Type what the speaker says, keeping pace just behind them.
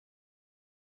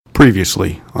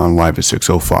Previously on Live at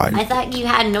 605. I thought you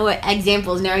had no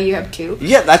examples. Now you have two.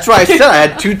 Yeah, that's what I said. I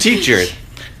had two teachers.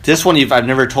 This one, I've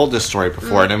never told this story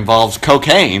before. It involves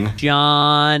cocaine.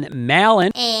 John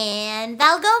Mallon. And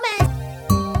Val Gomez.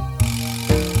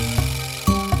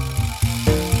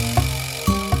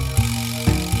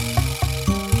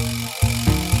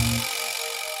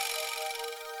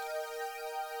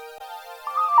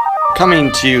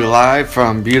 Coming to you live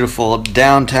from beautiful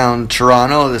downtown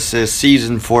Toronto. This is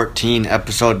season 14,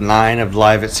 episode 9 of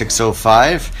Live at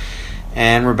 605.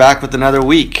 And we're back with another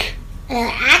week.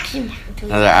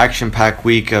 Another action-packed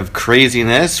week of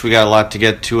craziness. We got a lot to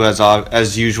get to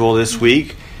as usual this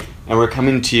week. And we're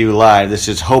coming to you live. This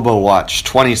is Hobo Watch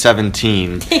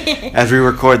 2017. As we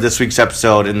record this week's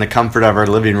episode in the comfort of our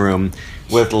living room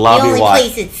with Lobby Watch. The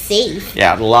only place it's safe.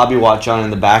 Yeah, the Lobby Watch on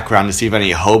in the background to see if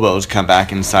any hobos come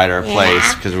back inside our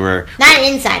place. Because we're... Not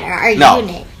inside our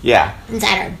unit. Yeah.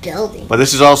 Inside our building. But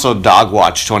this is also Dog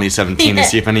Watch 2017 to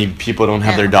see if any people don't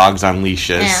have their dogs on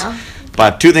leashes. No.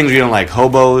 But two things we don't like,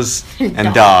 hobos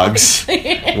and dogs.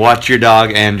 Watch your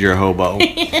dog and your hobo.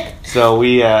 So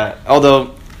we,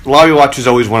 although Lobby Watch is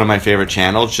always one of my favorite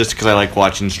channels, just because I like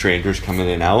watching strangers come in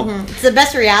and out. It's the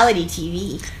best reality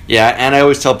TV. Yeah, and I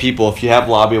always tell people, if you have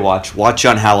Lobby Watch, watch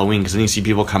on Halloween, because then you see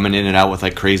people coming in and out with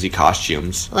like crazy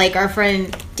costumes. Like our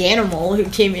friend Danimal, who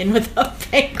came in with a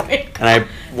penguin. And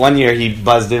one year he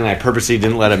buzzed in, and I purposely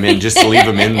didn't let him in, just to leave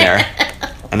him in there.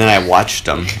 And then I watched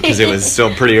him, because it was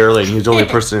still pretty early, and he was the only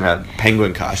person in a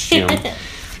penguin costume.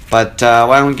 But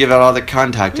why don't we give out all the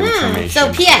contact information?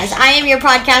 So, P.S., I am your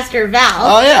podcaster,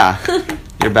 Val. Oh, yeah.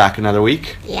 You're back another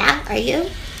week. Yeah, are you?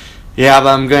 Yeah, but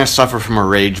I'm going to suffer from a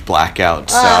rage blackout,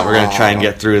 so we're going to try and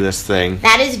get through this thing.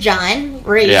 That is John,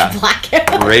 Rage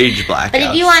Blackout. Rage blackout. But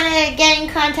if you want to get in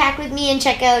contact with me and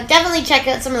definitely check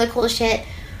out some of the cool shit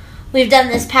we've done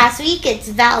this past week. It's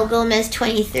Val Gomez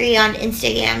 23 on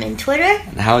Instagram and Twitter.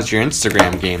 And how's your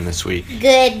Instagram game this week?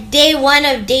 Good. Day 1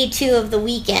 of day 2 of the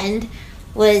weekend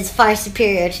was far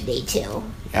superior to day 2.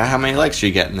 Yeah, how many likes are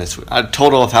you getting this week? A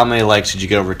total of how many likes did you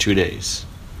get over 2 days?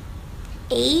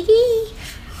 80?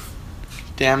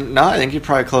 Damn, no, I think you're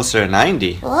probably closer to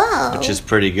 90. Whoa. Which is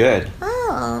pretty good.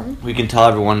 Oh. We can tell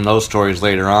everyone those stories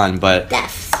later on, but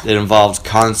Deaths. it involves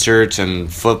concerts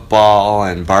and football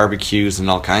and barbecues and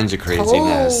all kinds of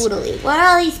craziness. Totally. Where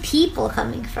are all these people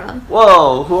coming from?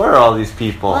 Whoa, who are all these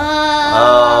people?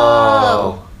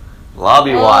 Oh.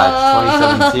 Lobby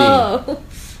Watch 2017.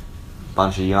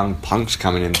 Bunch of young punks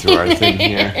coming in through our thing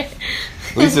here.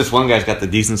 At least this one guy's got the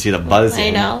decency to buzz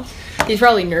in. I know. He's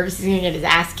probably nervous he's going to get his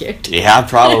ass kicked. Yeah,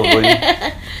 probably.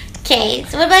 Okay,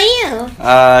 so what about you?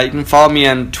 You can follow me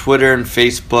on Twitter and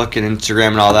Facebook and Instagram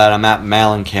and all that. I'm at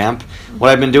Malencamp. What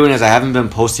I've been doing is I haven't been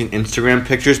posting Instagram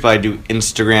pictures, but I do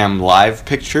Instagram live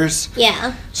pictures.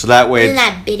 Yeah. So that way... Isn't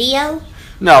that video?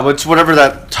 No, but it's whatever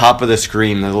that top of the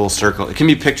screen, the little circle. It can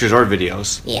be pictures or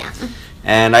videos. Yeah.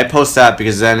 And I post that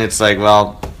because then it's like,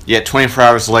 well, you get 24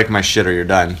 hours to like my shit or you're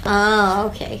done.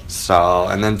 Oh, okay. So,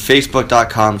 and then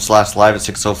Facebook.com/live at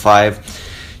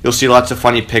 605. You'll see lots of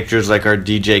funny pictures like our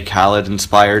DJ Khaled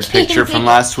inspired picture from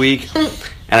last week.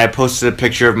 And I posted a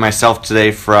picture of myself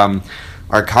today from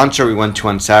our concert we went to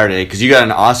on Saturday, because you got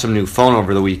an awesome new phone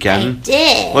over the weekend. I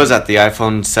did. What was that, the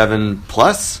iPhone 7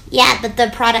 Plus? Yeah, but the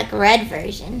product red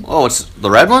version. Oh, it's the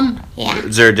red one? Yeah.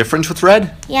 Is there a difference with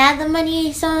red? Yeah,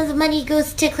 some of the money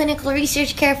goes to clinical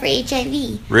research care for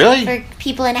HIV. Really? For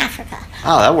people in Africa.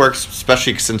 Oh, that works,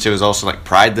 especially since it was also like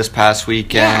Pride this past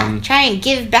weekend. Yeah, try and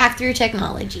give back through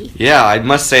technology. Yeah, I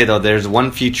must say though, there's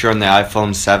one feature on the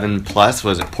iPhone 7 Plus,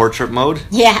 was it portrait mode?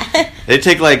 Yeah. They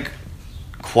take like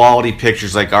quality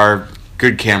pictures, like our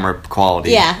good camera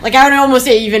quality. Yeah, like I would almost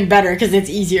say even better because it's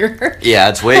easier. Yeah,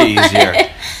 it's way easier.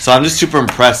 So I'm just super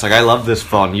impressed. Like, I love this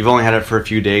phone. You've only had it for a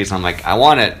few days. I'm like, I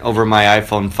want it over my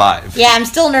iPhone 5. Yeah, I'm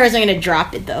still nervous I'm going to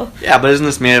drop it though. Yeah, but isn't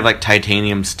this made of like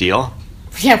titanium steel?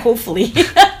 Yeah, hopefully.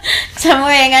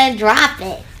 Somewhere I'm going to drop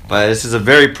it. But this is a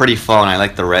very pretty phone. I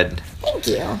like the red. Thank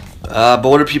you. But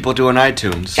what do people do on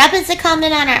iTunes? Drop us a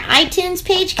comment on our iTunes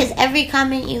page, because every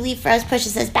comment you leave for us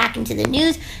pushes us back into the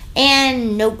news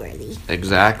and noteworthy.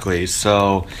 Exactly.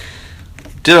 So,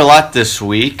 did a lot this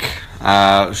week.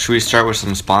 Should we start with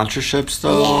some sponsorships,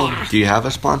 though? Yeah. Do you have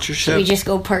a sponsorship? Should we just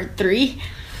go part 3?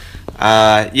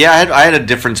 Yeah, I had a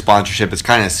different sponsorship. It's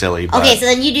kind of silly. But... Okay, so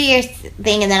then you do your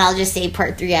thing, and then I'll just say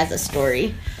part 3 as a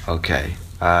story. Okay.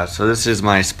 So this is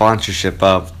my sponsorship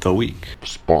of the week.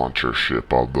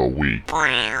 Sponsorship of the week.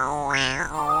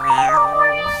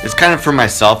 It's kind of for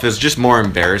myself. It's just more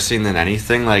embarrassing than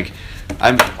anything. Like,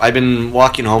 I've been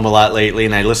walking home a lot lately,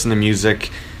 and I listen to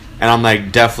music, and I'm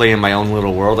like definitely in my own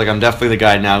little world. Like, I'm definitely the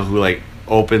guy now who like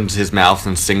opens his mouth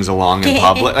and sings along in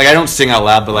public. Like, I don't sing out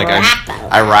loud, but like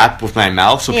I rap with my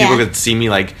mouth so people could see me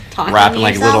like Talking rapping to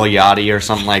like yourself? Little Yachty or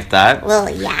something like that. Little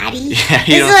Yachty? Yeah, This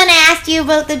you is know- when I asked you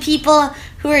about the people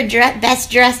who were best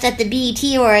dressed at the BET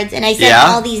Awards, and I said Yeah.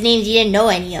 all these names, you didn't know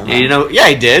any of them. Yeah, you know, yeah,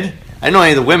 I did. I know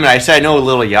any of the women. I said I know who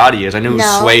Little Yachty is. I knew No.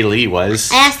 who Sway Lee was.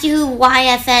 I asked you who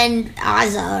YFN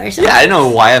Ozzo or something. Yeah, I know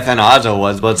who YFN Ozzo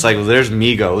was, but it's like, well, there's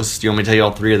Migos. Do you want me to tell you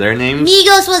all three of their names?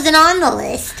 Migos wasn't on the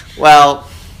list. Well,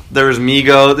 there was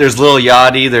Migos, there's Lil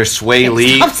Yachty, there's Sway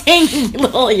Lee. Stop saying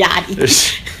Little Yachty.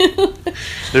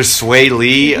 There's Sway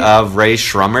Lee of Ray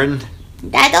Shrummer.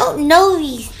 I don't know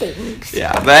these things.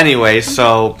 Yeah, but anyway,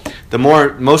 so the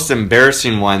most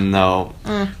embarrassing one, though,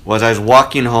 was I was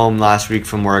walking home last week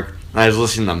from work, and I was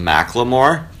listening to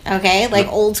Macklemore. Okay, like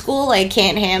old school, like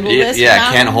can't handle this. Yeah,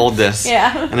 now? can't hold this.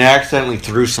 Yeah. And I accidentally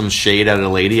threw some shade at a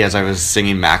lady as I was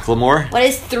singing Macklemore. What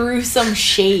is through some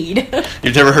shade?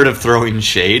 You've never heard of throwing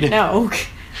shade? No.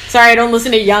 Sorry, I don't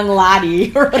listen to Young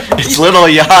Lottie. Or whatever. It's Little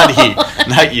Yachty,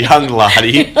 not Young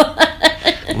Lottie.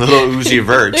 Little Uzi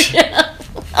Vert.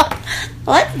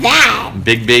 What's that?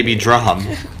 Big Baby Drum.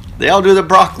 They all do the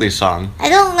Broccoli song. I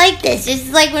don't like this. This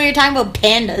is like when you're talking about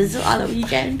pandas on the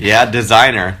weekend. Yeah,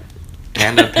 Designer.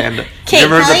 Panda. You Okay,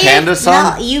 ever heard the Panda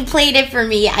song? No, you played it for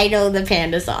me. I know the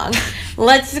panda song.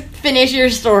 Let's finish your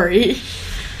story.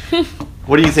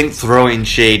 What do you think throwing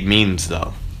shade means,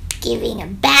 though? Giving a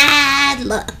bad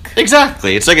look.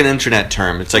 Exactly. It's like an internet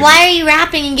term. It's like Why are you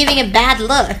rapping and giving a bad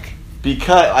look?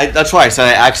 that's why I said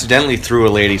I accidentally threw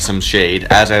a lady some shade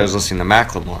as I was listening to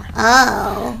Macklemore.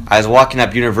 Oh. I was walking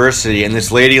up University, and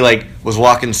this lady like was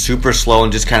walking super slow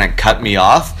and just kind of cut me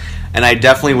off, and I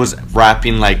definitely was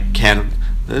rapping like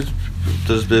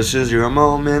this is your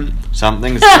moment,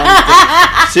 something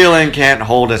ceiling can't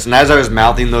hold us. And as I was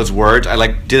mouthing those words, I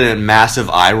like did a massive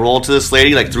eye roll to this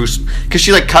lady, like because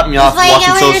she like cut me off It's like walking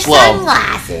I so wear slow.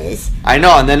 sunglasses. I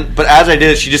know, and then but as I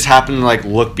did it, she just happened to like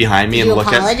look behind me Did and you look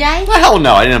apologize? at. Well, hell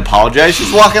no, I didn't apologize.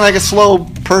 She's walking like a slow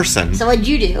person. So what'd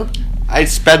you do? I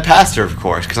sped past her, of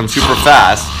course, because I'm super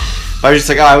fast. But I was just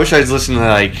like, oh, I wish I was listening to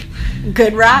like,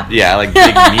 Good rap? yeah, like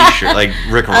Big Meech or like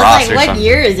Rick I was Ross like, or what something.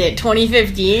 year is it?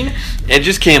 2015? It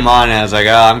just came on, and I was like,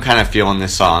 oh, I'm kind of feeling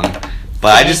this song.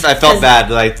 But Okay, I felt 'cause- bad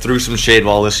that I threw some shade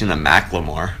while listening to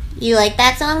Macklemore. You like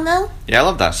that song though? Yeah, I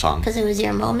love that song. Because it was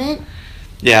your moment?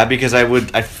 Yeah, because I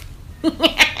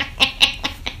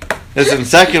listen,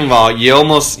 second of all, I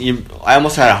almost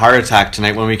had a heart attack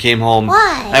tonight when we came home.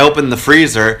 Why? I opened the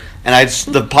freezer, and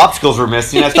the popsicles were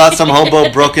missing. I thought some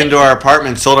hobo broke into our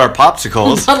apartment and stole our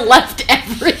popsicles. But left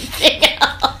everything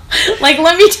out. Like,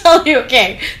 let me tell you,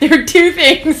 okay, there are two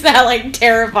things that, like,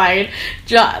 terrified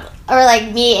John, or,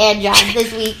 like, me and John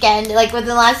this weekend, like, within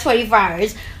the last 24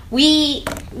 hours. We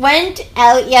went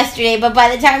out yesterday, but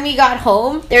by the time we got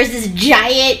home, there's this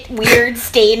giant, weird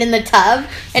stain in the tub,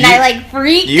 and I, like,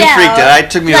 freaked out. You freaked out.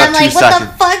 It took me So about I'm 2 like, seconds.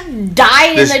 what the fuck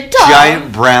died This in the tub?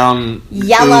 giant brown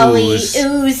Yellowy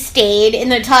ooze. stayed in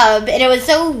the tub, and it was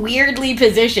so weirdly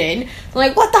positioned. I'm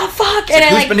like, what the fuck? And I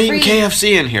Who's like been eating freaked-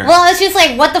 KFC in here? Well, it's just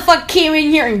like, what the fuck came in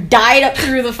here and died up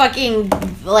through the fucking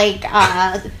like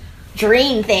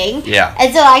drain thing? Yeah.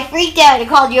 And so I freaked out and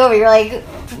called you over. You're like,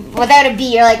 without a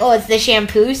B, you're like, oh, it's the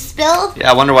shampoo spilled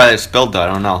Yeah, I wonder why they spilled though. I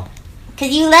don't know.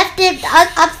 because you left it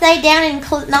upside down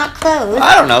and not closed.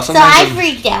 I don't know. So Sometimes I I'm-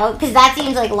 freaked out because that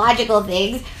seems like logical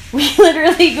things. We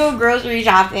literally go grocery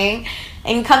shopping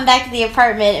and come back to the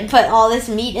apartment and put all this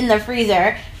meat in the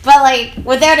freezer. But like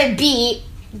without a beat,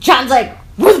 John's like,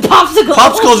 "Where's the popsicles?"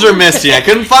 popsicles are missing. I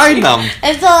couldn't find them.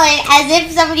 And so like as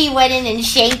if somebody went in and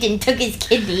shanked and took his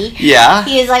kidney. Yeah.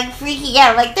 He was like freaking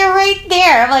out. I'm like, they're right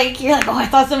there. I'm like, you're like, oh, I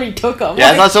thought somebody took them. Yeah, I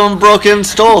Like, thought someone broke in and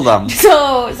stole them.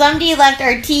 so somebody left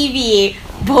our TV,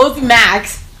 both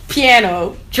Macs,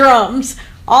 piano, drums,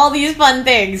 all these fun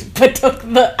things, but took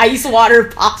the ice water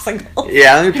popsicles.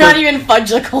 Yeah, let me Not put- even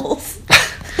fudgicles.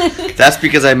 That's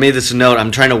because I made this a note. I'm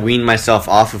trying to wean myself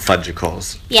off of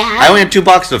fudgicles. Yeah. I only had 2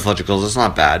 boxes of fudgicles. It's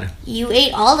not bad. You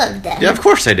ate all of them. Yeah, of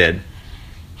course I did.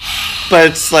 But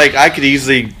it's like I could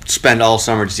easily spend all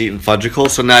summer just eating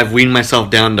fudgicles. So now I've weaned myself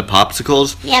down to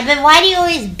popsicles Yeah, but why do you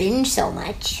always binge so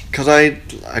much? because I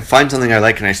find something I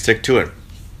like and I stick to it.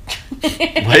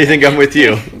 Why do you think I'm with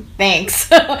you?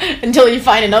 Thanks. Until you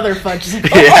find another fudgicle.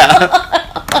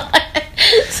 Yeah.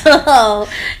 So,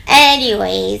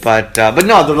 anyways. But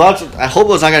no, I hope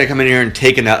it's not going to come in here and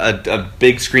take a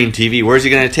big screen TV. Where's he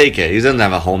going to take it? He doesn't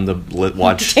have a home to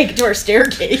watch. Take it to our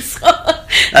staircase.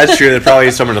 That's true. There's probably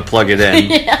somewhere to plug it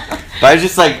in. Yeah. But I was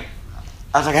just like,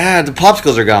 the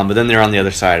popsicles are gone, but then they're on the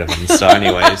other side of them. So,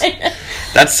 anyways,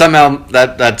 that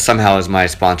somehow is my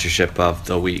sponsorship of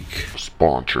the week.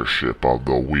 Sponsorship of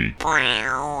the week. Do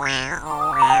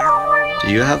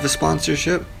you have the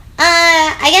sponsorship?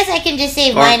 I guess I can just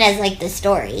say mine as like the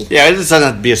story. Yeah, it doesn't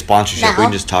have to be a sponsorship. No. We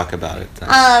can just talk about it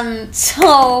then.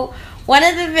 So one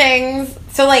of the things,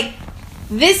 so like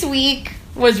this week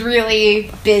was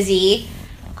really busy.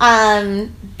 I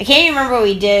can't even remember what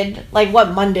we did, like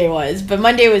what Monday was, but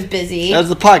Monday was busy. That was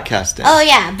the podcast day. Oh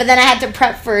yeah, but then I had to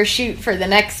prep for a shoot for the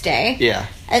next day. Yeah.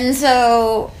 And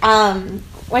so,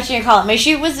 what should you call it? My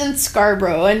shoot was in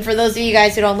Scarborough, and for those of you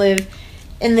guys who don't live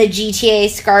in the GTA,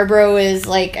 Scarborough is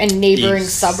like a neighboring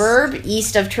suburb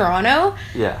east of Toronto.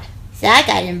 Yeah. So that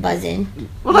got him buzzing.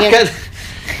 Well,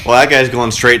 that guy's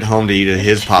going straight home to eat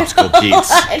his popsicle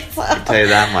Pete's. I'll tell you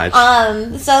that much.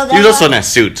 So He's also in a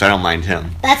suit, so I don't mind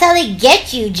him. that's how they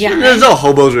get you, John. There's no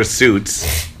hobos with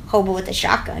suits. Hobo with a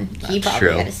shotgun. He That's probably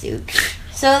true. got a suit.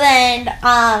 So then,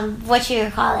 what should you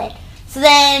call it? So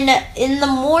then, in the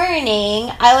morning,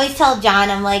 I always tell John,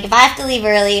 I'm like, if I have to leave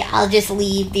early, I'll just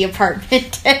leave the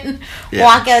apartment and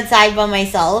walk outside by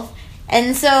myself.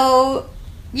 And so,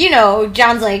 you know,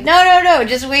 John's like, no,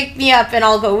 just wake me up and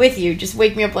I'll go with you. Just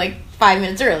wake me up like 5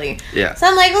 minutes early. Yeah. So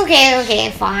I'm like,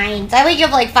 okay, fine. So I wake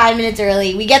up like 5 minutes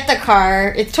early. We get the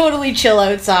car. It's totally chill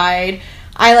outside.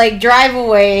 I like drive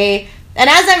away. And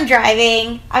as I'm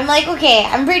driving, I'm like, okay,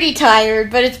 I'm pretty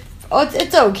tired, but it's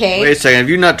okay. Wait a second, have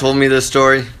you not told me this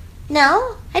story?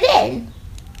 No, I did.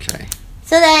 Okay.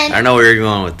 So then, I don't know where you're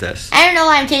going with this. I don't know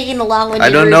why I'm taking the long one. I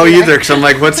don't know either, because I'm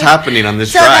like, what's happening on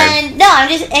this So drive? then, no, I'm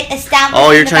just establishing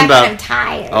Oh, you're the talking fact that about- I'm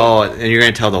tired. Oh, and you're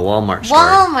going to tell the Walmart story.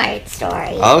 Walmart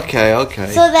story. Okay.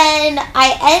 So then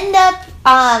I end up,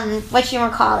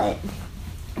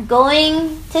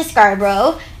 going to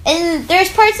Scarborough. And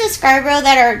there's parts of Scarborough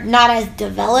that are not as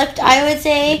developed, I would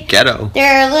say. Ghetto.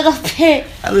 They're a little bit,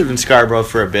 I lived in Scarborough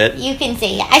for a bit. you can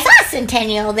say, I saw a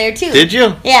Centennial there too. Did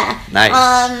you? Yeah.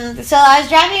 Nice. So I was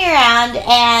driving around,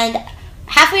 and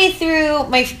halfway through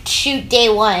my shoot day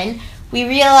one, we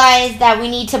realized that we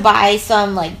need to buy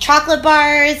some like chocolate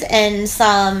bars and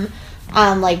some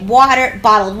like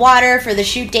bottled water for the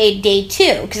shoot day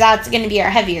two, because that's going to be our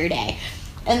heavier day.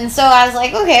 And so I was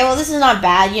like, okay, well, this is not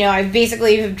bad. You know, I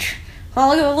basically look at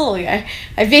the little guy.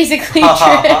 I basically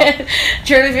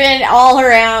driven all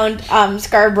around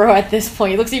Scarborough at this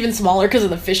point. It looks even smaller because of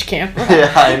the fish camera.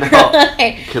 Yeah, I know.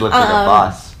 Could look like a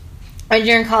boss. I've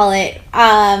driven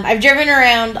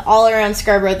around all around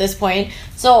Scarborough at this point.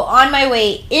 So on my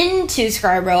way into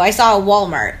Scarborough, I saw a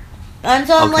Walmart. And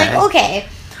so I'm like, okay.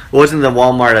 It wasn't the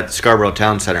Walmart at the Scarborough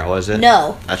Town Center, was it?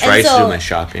 No. That's where I used to do my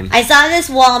shopping. I saw this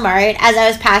Walmart as I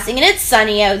was passing, and it's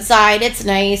sunny outside, it's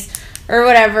nice, or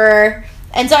whatever.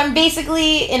 And so I'm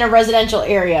basically in a residential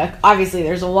area. Obviously,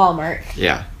 there's a Walmart.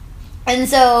 Yeah. And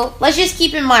so, let's just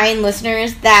keep in mind,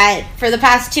 listeners, that for the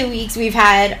past 2 weeks, we've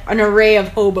had an array of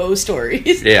hobo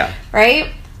stories. Yeah.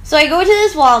 Right? So I go to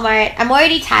this Walmart. I'm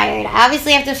already tired. I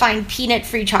obviously have to find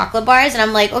peanut-free chocolate bars. And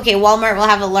I'm like, okay, Walmart will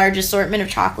have a large assortment of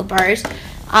chocolate bars.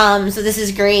 So this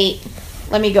is great.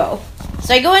 Let me go.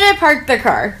 So I go and I park the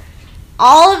car.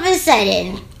 All of a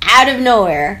sudden, out of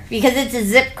nowhere, because it's a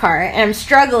zip car, and I'm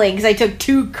struggling because I took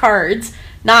 2 cards,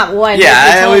 not one. Yeah, like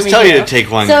they I told always me tell you to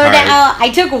take one so card. So now I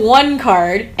took 1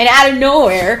 card, and out of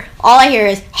nowhere, all I hear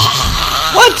is,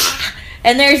 What?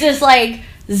 And there's this, like,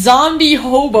 zombie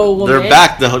hobo woman. They're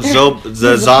back,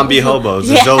 the zombie hobos,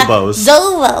 the Zobos.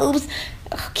 Zobos.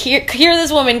 Hear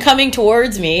this woman coming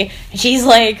towards me, and she's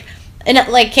like, and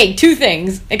like, okay, 2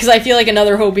 things, because I feel like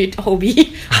another hobo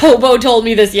told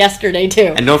me this yesterday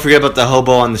too. And don't forget about the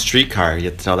hobo on the streetcar. You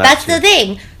have to tell that. That's too. the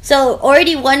thing. So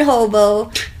already 1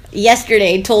 hobo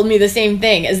yesterday told me the same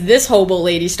thing as this hobo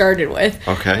lady started with.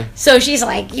 Okay. So she's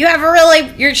like, you're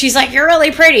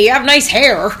really pretty. You have nice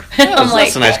hair. And I'm that's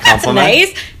like, a nice that's compliment.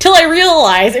 nice. Till I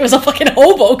realized it was a fucking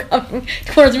hobo coming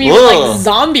towards me with like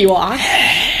zombie walk.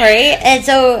 Right? And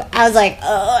so I was like,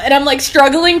 and I'm like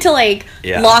struggling to like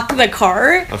lock the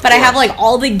car, but I have like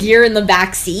all the gear in the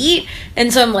back seat.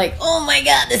 And so I'm like, oh my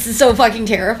god, this is so fucking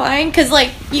terrifying. Because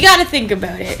like, you gotta think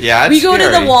about it. Yeah, we go to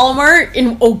the Walmart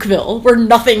in Oakville where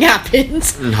nothing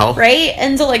happens. No. Right?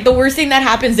 And so like the worst thing that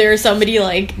happens there is somebody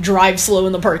like drives slow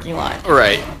in the parking lot.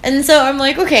 Right. And so I'm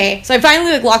like, okay. So I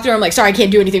finally like locked the door. I'm like, sorry, I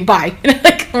can't do anything. Bye. And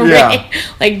I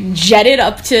like jetted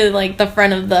up to like the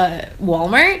front of the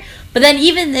Walmart. But then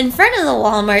even in front of the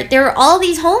Walmart, there were all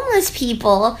these homeless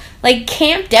people like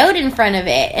camped out in front of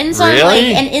it. And so I'm like,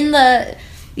 and in the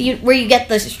where you get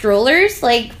the strollers,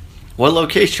 like. What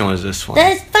location was this one?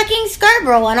 The fucking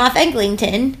Scarborough one off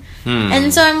Eglinton.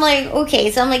 And so I'm like,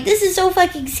 okay, so I'm like, this is so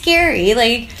fucking scary.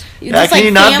 Like, Yeah, this, like, can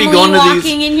you not be family going to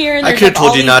walking these? in here, and I there's, could have like,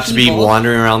 told all you not these to be people.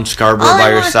 wandering around Scarborough All by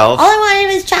I want- yourself. All I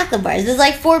wanted was chocolate bars. It's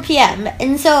like 4 p.m.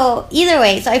 And so, either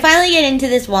way, so I finally get into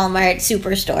this Walmart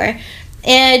superstore.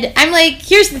 And I'm like,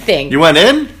 here's the thing. You went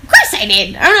in? Of course I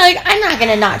did. I'm like, I'm not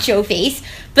going to not show face.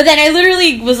 But then I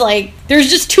literally was like, there's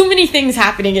just too many things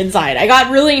happening inside. I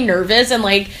got really nervous and,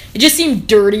 like, it just seemed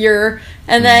dirtier.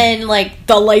 And then, like,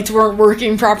 the lights weren't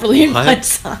working properly in one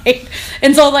side.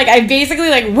 And so, like, I basically,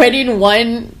 like, went in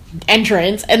one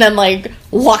entrance and then, like,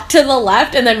 walked to the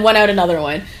left and then went out another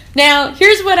one. Now,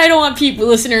 here's what I don't want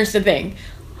listeners to think.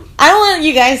 I don't want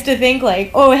you guys to think,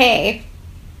 like, oh, hey,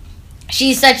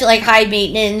 she's such, like, high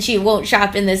maintenance, she won't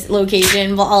shop in this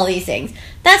location, all these things.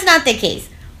 That's not the case.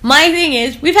 My thing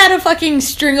is, we've had a fucking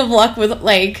string of luck with,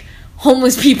 like,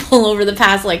 homeless people over the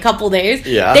past, like, couple days.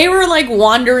 Yeah. They were, like,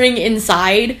 wandering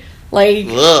inside, like,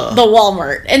 Ugh. the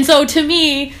Walmart. And so, to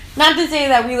me, not to say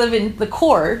that we live in the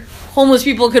core, homeless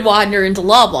people could wander into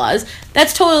Loblaws.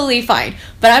 That's totally fine.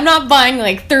 But I'm not buying,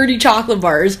 like, 30 chocolate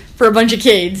bars for a bunch of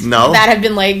kids that have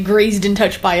been, like, grazed and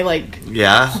touched by, like,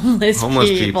 homeless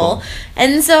people.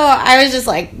 And so I was just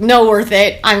like, no, worth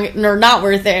it. Or not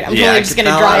worth it. I'm totally just going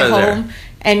to drive home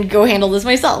and go handle this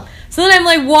myself. So then I'm,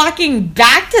 like, walking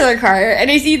back to the car,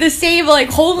 and I see the same, like,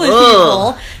 homeless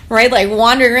people, right, like,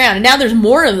 wandering around. And now there's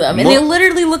more of them. And they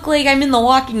literally look like I'm in The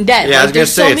Walking Dead. Yeah, like, I was going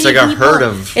to say, it's like a herd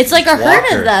of It's like a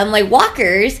herd of them, like,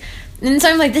 walkers. And so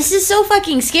I'm like, this is so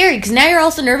fucking scary, because now you're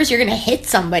also nervous you're going to hit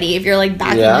somebody if you're, like,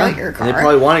 backing out your car. And they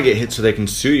probably want to get hit so they can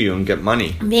sue you and get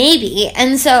money. Maybe.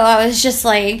 And so I was just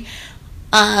like,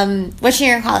 what should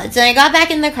you call it? So I got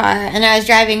back in the car, and I was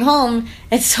driving home,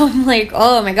 and so I'm like,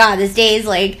 oh my god, this day is,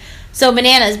 like, so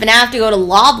bananas, but now I have to go to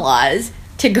Loblaws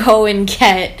to go and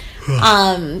get,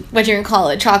 what you call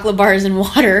it, chocolate bars and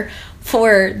water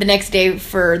for the next day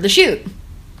for the shoot.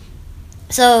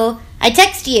 So I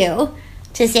text you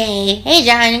to say, hey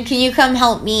John, can you come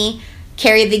help me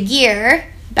carry the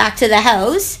gear back to the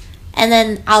house, and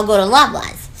then I'll go to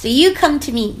Loblaws. So you come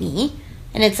to meet me,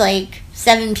 and it's like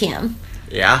 7 p.m.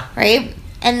 Yeah. Right?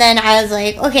 And then I was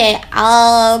like, okay,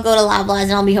 I'll go to Loblaws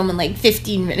and I'll be home in like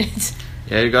 15 minutes.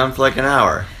 Yeah, you're gone for like an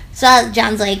hour. So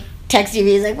John's like texting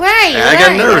me, he's like, where are you? Yeah, I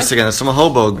got nervous again. Some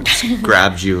hobo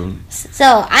grabbed you. So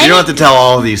I You don't have to tell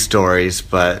all these stories,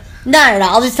 but... No,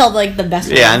 I'll just tell like the best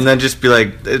ones. Yeah, and then just be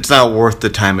like, it's not worth the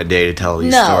time of day to tell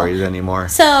these stories anymore.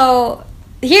 So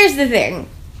here's the thing.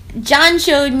 John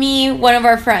showed me one of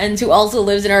our friends who also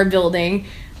lives in our building.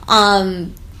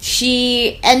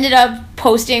 She ended up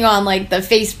posting on like the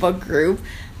Facebook group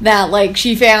that like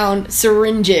she found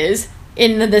syringes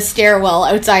in the stairwell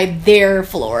outside their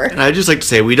floor. And I'd just like to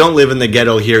say, we don't live in the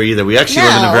ghetto here either. We actually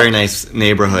live in a very nice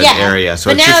neighborhood area. So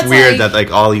it's just weird that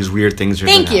like all these weird things are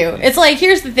Thank you. It's like,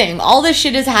 here's the thing. All this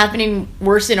shit is happening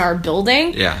worse in our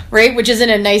building. Yeah. Right? Which is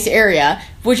in a nice area.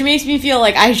 Which makes me feel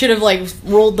like I should have like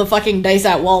rolled the fucking dice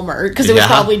at Walmart. Because it was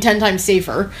probably 10 times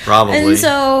safer. Probably. And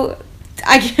so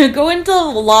I can go into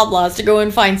Loblaws to go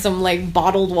and find some like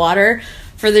bottled water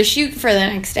for the shoot for the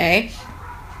next day.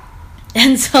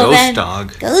 And so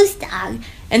Ghost dog.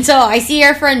 And so I see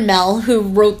our friend Mel, who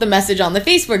wrote the message on the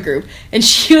Facebook group, and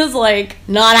she was like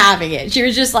not having it. She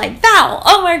was just like, Val,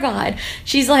 oh my god.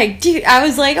 She's like, dude, I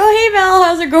was like, oh hey Val,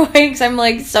 how's it going? Because I'm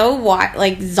like so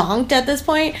like zonked at this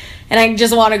point, and I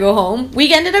just want to go home.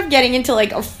 We ended up getting into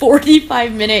like a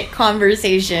 45-minute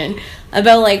conversation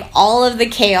about like all of the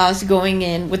chaos going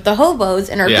in with the hobos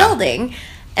in our building.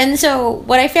 And so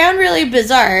what I found really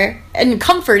bizarre and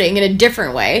comforting in a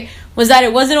different way was that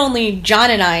it wasn't only John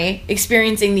and I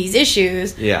experiencing these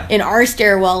issues in our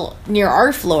stairwell near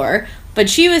our floor, but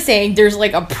she was saying there's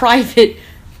like a private,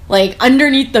 like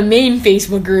underneath the main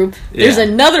Facebook group, there's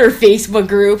another Facebook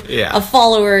group of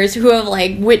followers who have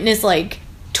like witnessed like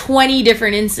 20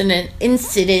 different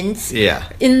incidents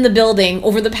in the building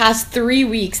over the past 3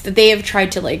 weeks that they have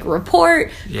tried to like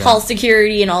report, call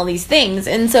security and all these things.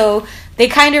 And so they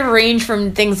kind of range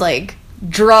from things like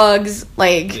drugs,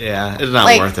 like it's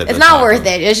not worth it. It's not worth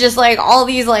it. It's just like all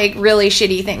these like really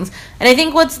shitty things. And I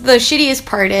think what's the shittiest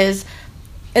part is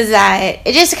that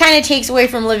it just kind of takes away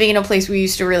from living in a place we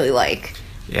used to really like.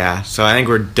 Yeah, so I think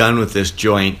we're done with this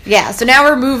joint. Yeah, so now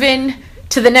we're moving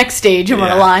to the next stage of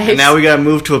our lives. And now we gotta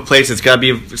move to a place that's gotta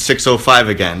be 605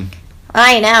 again.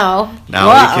 I know. Now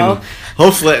we can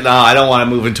hopefully. No, I don't want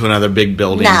to move into another big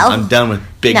building. No. I'm done with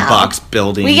big box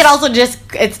buildings. We could also just.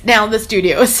 It's now the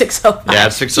studio is 605. Yeah,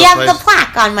 it's 605. You have the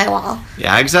plaque on my wall.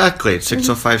 Yeah, exactly. It's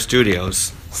 605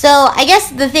 Studios. So I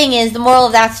guess the thing is, the moral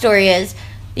of that story is,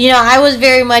 you know, I was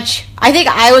very much. I think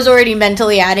I was already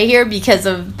mentally out of here because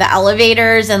of the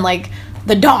elevators and like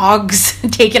the dogs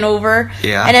taken over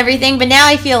Yeah. and everything. But now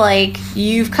I feel like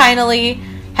you've kind of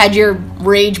had your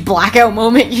rage blackout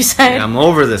moment, you said. I'm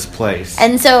over this place.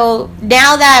 And so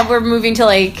now that we're moving to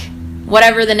like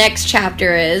whatever the next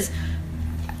chapter is,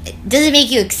 does it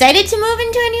make you excited to move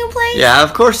into a new place? Yeah,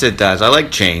 of course it does. I like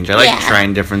change. I like Yeah.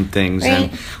 trying different things. Right.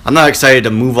 And I'm not excited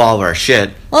to move all of our shit.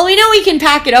 Well, we know we can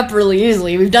pack it up really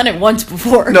easily. We've done it once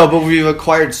before. No, but we've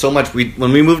acquired so much.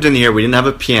 When we moved in here, we didn't have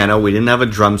a piano, we didn't have a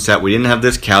drum set, we didn't have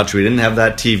this couch, we didn't have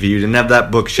that TV, we didn't have that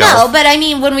bookshelf. No, but I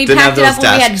mean, when we Didn't packed have it up those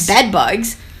when we desks. had bed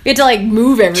bugs, we had to like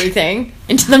move everything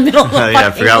into the middle of the Yeah, I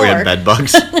fucking forgot we floor. had bed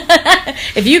bugs.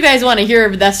 If you guys want to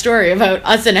hear that story about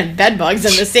us and bed bugs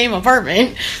in the same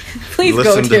apartment, please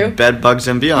Listen go to Bed Bugs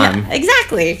and Beyond. Yeah,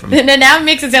 exactly. And then now it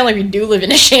makes it sound like we do live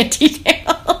in a shanty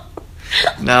town.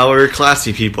 No, we're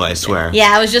classy people, I swear.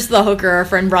 Yeah, it was just the hooker our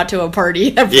friend brought to a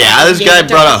party. Yeah, this guy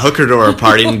brought a hooker to our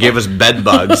party and gave us bed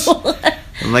bugs.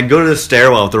 I'm like, go to the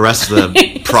stairwell with the rest of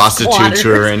the prostitutes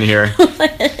who are in here.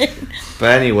 But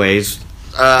anyways,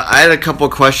 I had a couple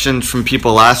of questions from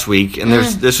people last week, and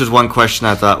this was one question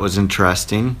I thought was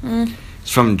interesting.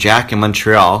 It's from Jack in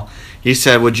Montreal. He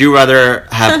said, would you rather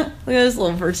have... Look at this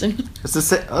little person.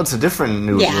 it's a different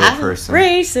little person.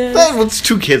 Racist. Well, it's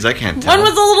two kids, I can't tell. One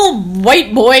was a little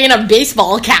white boy in a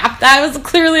baseball cap. That was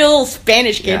clearly a little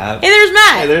Spanish kid. Yeah. Hey, there's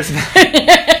Matt. Hey, there's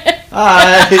Matt.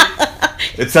 Hi.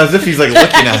 It's as if he's like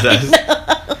looking at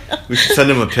us. We should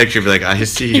send him a picture, be like, I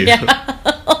see you. Yeah.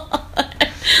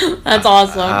 That's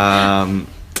awesome.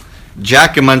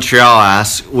 Jack in Montreal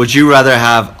asks, would you rather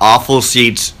have awful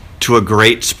seats to a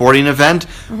great sporting event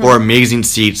or amazing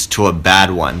seats to a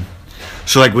bad one?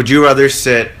 So, like, would you rather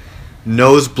sit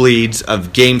nosebleeds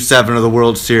of Game 7 of the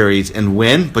World Series and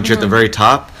win, but you're at the very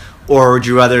top? Or would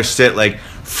you rather sit, like,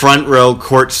 front row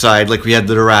courtside like we had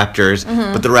the Raptors,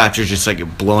 but the Raptors just, like,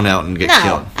 get blown out and get No,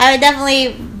 killed? I would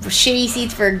definitely shitty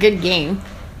seats for a good game.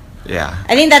 Yeah.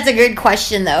 I think that's a good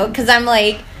question, though, because I'm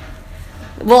like,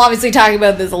 we'll obviously talk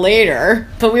about this later,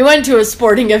 but we went to a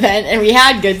sporting event and we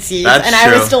had good seats, That's and I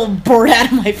was true. still bored out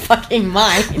of my fucking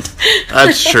mind.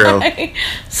 That's true.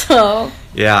 So,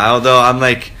 Yeah, although I'm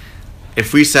like,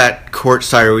 if we sat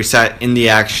courtside or we sat in the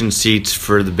action seats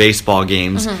for the baseball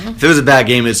games, if it was a bad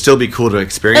game, it'd still be cool to but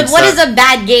experience what that. is a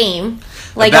bad game?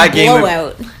 Like bad a game would-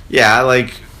 blowout. Yeah,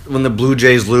 like when the Blue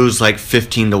Jays lose like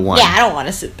 15-1. Yeah, I don't want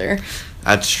to sit there.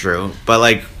 That's true. But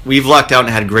like we've lucked out and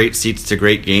had great seats to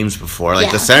great games before. Like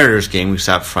Yeah. the Senators game, we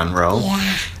sat front row.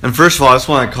 Yeah. And first of all, I just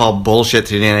want to call bullshit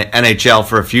to the NHL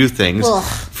for a few things. Ugh.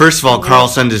 First of all,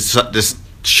 Carlson just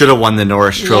should have won the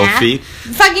Norris Trophy. Yeah.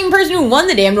 The fucking person who won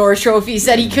the damn Norris Trophy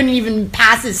said he couldn't even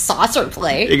pass his saucer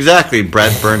play. Exactly,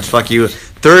 Brett Burns, fuck you.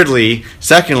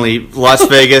 Secondly, Las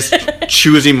Vegas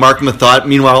choosing Mark Mathot.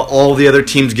 Meanwhile, all the other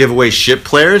teams give away shit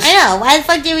players. I know. Why the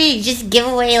fuck did we just give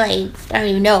away, like, I don't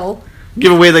even know.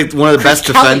 Give away like one of the best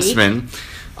Chris Kelly. defensemen.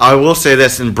 I will say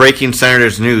this in breaking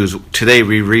Senators news today: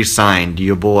 we re-signed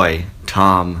your boy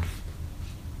Tom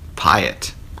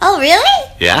Pyatt. Oh,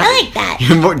 really? Yeah, I like that.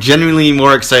 You're genuinely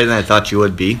more excited than I thought you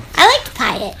would be. I liked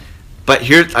Pyatt. But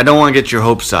here, I don't want to get your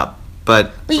hopes up.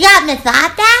 But We got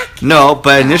Mathot back? no,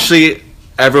 but initially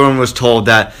everyone was told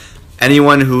that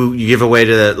anyone who you give away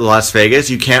to Las Vegas,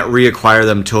 you can't reacquire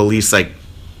them till at least like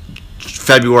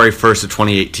February 1st of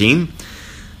 2018.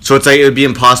 So it's like it would be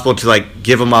impossible to like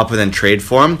give them up and then trade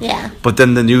for them. Yeah. But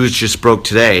then the news just broke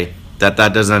today that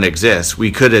does not exist. We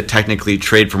could technically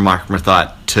trade for Mark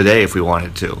Mathot today if we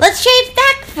wanted to. Let's trade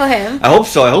back for him. I hope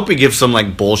so. I hope we give some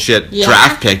like bullshit Yeah.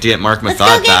 draft pick to get Mark Let's go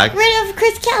Mathot get back. rid of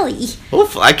Chris Kelly.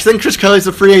 Hopefully. I think Chris Kelly's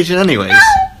a free agent anyways.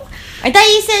 I thought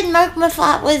you said Mark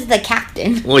Mathot was the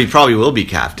captain. Well, he probably will be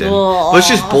captain. Aw. But it's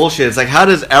just bullshit. It's like, how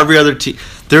does every other team...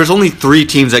 There's only 3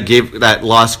 teams that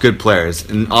lost good players,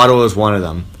 and Ottawa is one of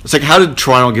them. It's like, how did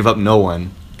Toronto give up no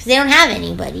one? Because they don't have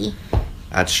anybody.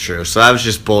 That's true. So that was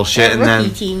just bullshit. They're And a rookie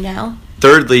then, team now.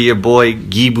 thirdly, your boy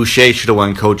Guy Boucher should have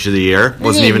won Coach of the Year.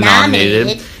 Wasn't even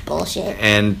nominated. Bullshit.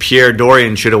 And Pierre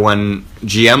Dorian should have won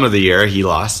GM of the Year. He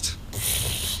lost.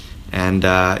 And,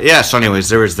 yeah, so anyways,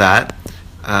 there was that.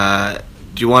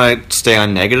 Do you want to stay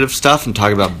on negative stuff and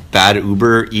talk about bad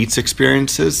Uber Eats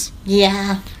experiences?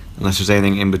 Yeah. Unless there's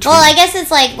anything in between. Well, I guess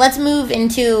it's like, let's move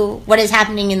into what is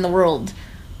happening in the world,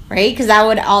 right? Because that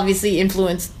would obviously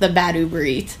influence the bad Uber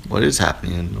Eats. What is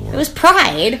happening in the It world? was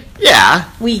Pride Yeah.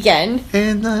 weekend.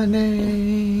 In the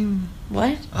name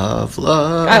What? of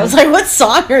love. I was like, what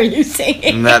song are you singing?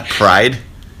 Isn't that Pride?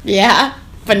 Yeah,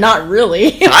 but not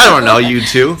really. I don't know, you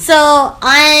two. So,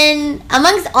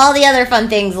 amongst all the other fun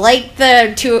things, like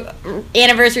the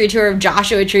anniversary tour of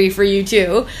Joshua Tree for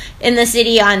U2 in the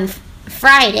city on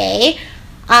Friday,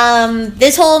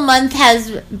 this whole month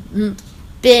has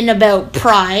been about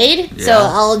pride, so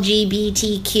Yeah.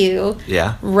 LGBTQ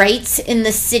Yeah. rights in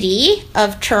the city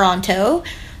of Toronto.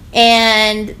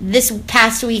 And this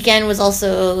past weekend was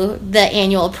also the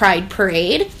annual Pride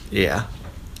Parade. Yeah.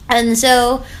 And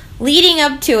so, leading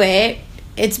up to it,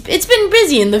 it's been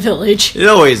busy in the village. It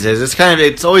always is.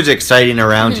 It's always exciting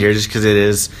around here just because it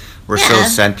is. We're so Yeah.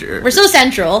 centered. We're so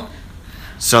central.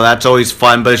 So that's always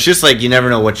fun, but it's just like you never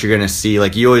know what you're gonna see.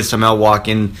 Like you always somehow walk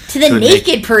in To the a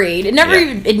naked parade. It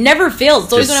never fails.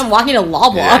 It's always Just- when I'm walking to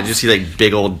Loblaw. Yeah, just see like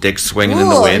big old dicks swinging in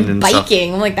the Ooh, wind and stuff.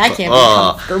 biking. I'm like, that can't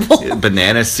Oh, be comfortable.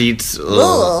 banana seats. Ugh.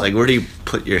 Ugh. Like where do you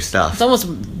put your stuff? It's almost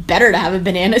better to have a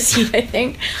banana seat, I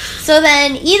think. So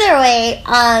then, either way,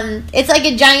 it's like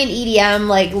a giant EDM,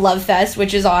 like, love fest,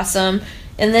 which is awesome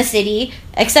in the city.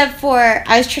 Except for,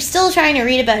 I was still trying to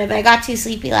read about it, but I got too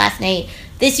sleepy last night.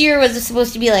 This year was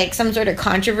supposed to be, like, some sort of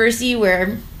controversy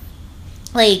where,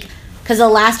 like, because the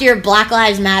last year Black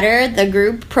Lives Matter, the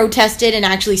group protested and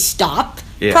actually stopped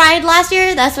Pride last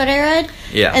year. That's what I read.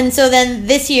 Yeah. And so then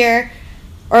this year,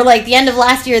 or like the end of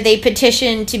last year, they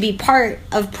petitioned to be part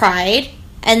of Pride,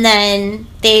 and then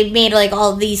they made like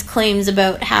all these claims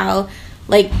about how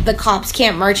like the cops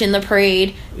can't march in the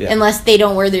parade unless they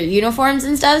don't wear their uniforms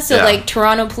and stuff. So like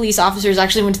Toronto police officers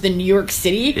actually went to the New York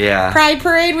City Pride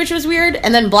Parade, which was weird.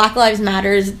 And then Black Lives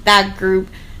Matters, that group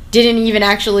didn't even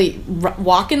actually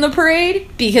walk in the parade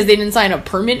because they didn't sign a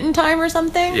permit in time or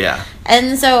something. Yeah.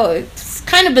 And so it's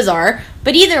kind of bizarre.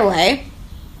 But either way,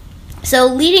 so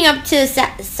leading up to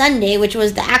Sunday, which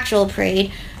was the actual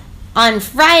parade, on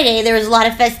Friday there was a lot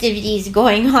of festivities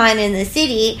going on in the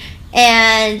city.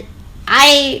 And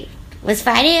was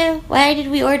Friday? Why did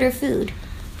we order food?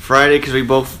 Friday because we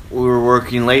were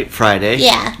working late Friday.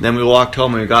 Yeah. Then we walked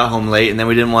home and we got home late, and then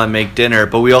we didn't want to make dinner,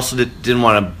 but we also didn't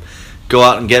want to go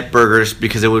out and get burgers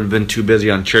because it would have been too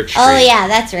busy on Church Street. Oh yeah,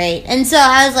 that's right. And so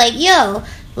I was like, yo,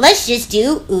 let's just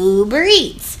do Uber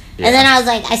Eats. Yeah. And then I was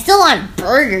like, I still want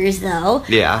burgers though.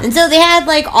 Yeah. And so they had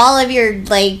like all of your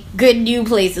like good new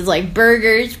places like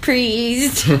Burgers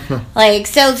Priest, like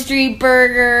South Street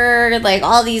Burger, like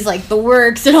all these like The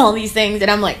Works and all these things. And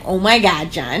I'm like, oh my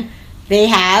god, John, they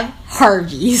have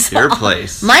Harvey's. Your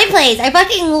place. My place. I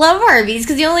fucking love Harvey's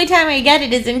because the only time I get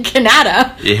it is in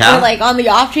Canada. Yeah. Or like on the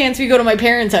off chance we go to my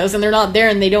parents' house and they're not there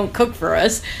and they don't cook for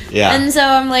us. Yeah. And so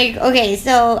I'm like, okay,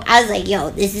 so I was like, yo,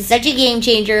 this is such a game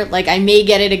changer. Like, I may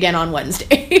get it again on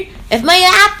Wednesday. If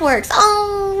my app works.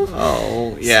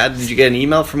 Oh, yeah. Did you get an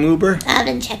email from Uber? I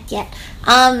haven't checked yet.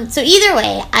 So either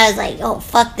way, I was like, oh,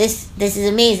 fuck, this is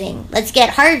amazing. Let's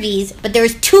get Harvey's. But there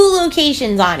was 2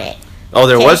 locations on it. Oh,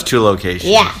 there was 2 locations.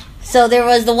 Yeah. So there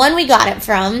was the one we got it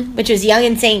from, which was Yonge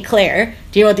and St. Clair.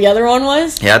 Do you know what the other one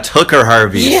was? Yeah, it's Hooker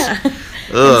Harvey's. Yeah. And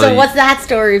so what's that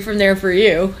story from there for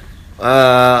you?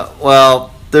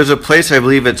 Well, there's a place, I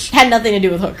believe it's... Had nothing to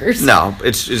do with hookers. No,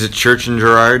 is it Church and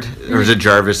Gerard? Or is it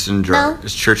Jarvis and Gerard? No.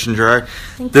 It's Church and Gerard?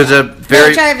 There's a No,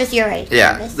 very... Jarvis, you're right.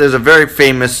 Yeah, Jarvis. there's a very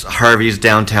famous Harvey's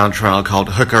downtown Toronto called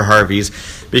Hooker Harvey's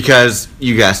because,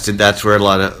 you guessed it, that's where a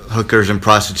lot of hookers and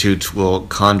prostitutes will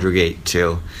congregate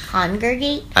to.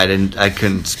 Congregate? I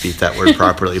couldn't speak that word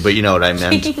properly, but you know what I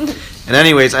meant. And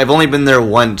anyways, I've only been there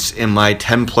once in my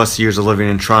 10 plus years of living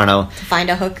in Toronto. To find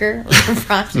a hooker or a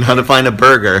prostitute Not to find a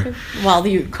burger. while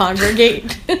you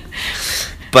congregate.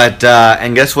 But,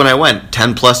 and guess when I went?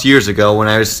 10 plus years ago when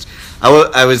I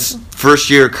was first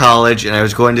year of college and I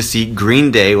was going to see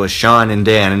Green Day with Sean and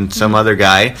Dan and some other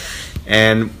guy.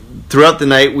 And throughout the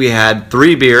night we had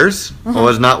 3 beers. I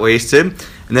was not wasted.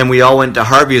 And then we all went to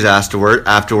Harvey's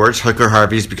afterwards, Hooker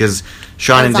Harvey's, because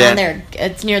Sean and Dan...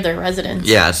 It's near their residence.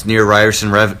 Yeah, it's near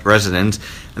Ryerson residence.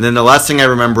 And then the last thing I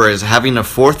remember is having a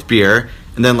 4th beer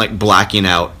and then, like, blacking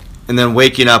out. And then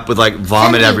waking up with, like,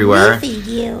 vomit everywhere. Roofied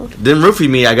you. Didn't roofie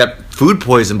me. I got food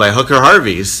poisoned by Hooker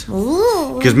Harvey's.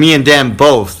 Ooh. Because me and Dan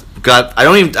both got...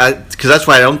 Because that's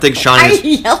why I don't think Sean... Why are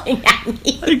you yelling at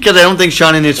me? Because I don't think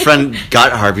Sean and his friend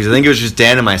got Harvey's. I think it was just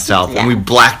Dan and myself. Yeah. And we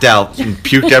blacked out and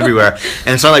puked everywhere.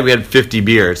 And it's not like we had 50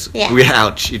 beers. Yeah.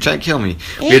 Ouch. You're trying to kill me.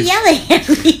 You're yelling at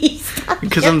me. Stop.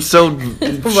 Because I'm so...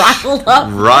 riled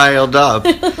up. riled up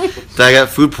that I got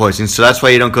food poisoning. So that's why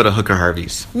you don't go to Hooker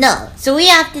Harvey's. No. So we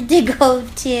have to go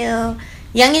to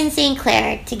Yonge and St.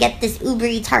 Clair to get this Uber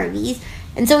Eats Harvey's.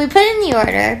 And so we put in the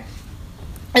order.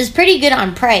 It was pretty good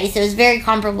on price. It was very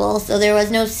comparable, so there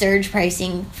was no surge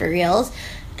pricing for reals.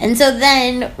 And so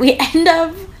then we end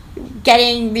up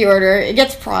getting the order. It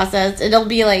gets processed. It'll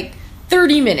be like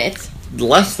 30 minutes.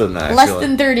 Less than that. Less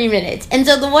than 30 minutes. And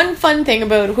so the one fun thing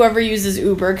about whoever uses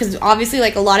Uber, because obviously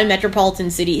like a lot of metropolitan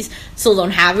cities still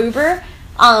don't have Uber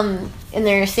in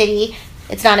their city,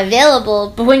 it's not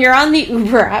available. But when you're on the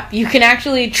Uber app, you can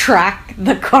actually track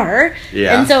the car.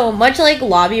 Yeah. And so much like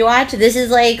Lobby Watch, this is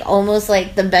like almost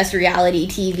like the best reality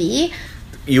TV.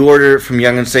 You order it from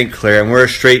Yonge and St. Clair, and we're a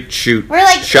straight shoot We're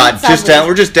like shot eight just subways. down.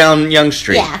 We're just down Yonge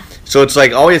Street. Yeah. So it's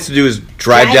like all we have to do is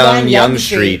drive down Yonge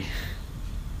Street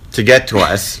to get to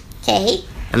us. Okay.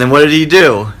 And then what did he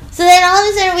do? So then all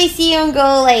of a sudden we see him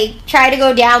go, like, try to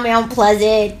go down Mount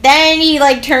Pleasant. Then he,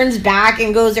 like, turns back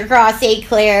and goes across St.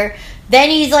 Clair. Then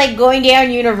he's, like, going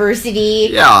down University.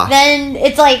 Yeah. Then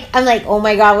it's like, I'm like, oh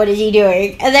my god, what is he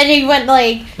doing? And then he went,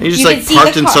 like... He just you like could see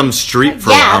parked the in car- some street for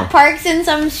a Yeah, while. parks in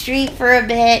some street for a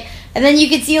bit. And then you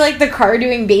could see, like, the car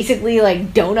doing basically,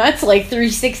 like, donuts, like,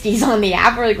 360s on the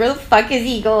app. We're like, where the fuck is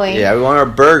he going? Yeah, we want our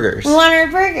burgers. We want our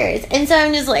burgers. And so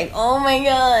I'm just like, oh my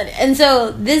god. And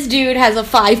so this dude has a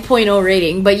 5.0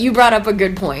 rating, but you brought up a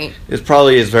good point. It's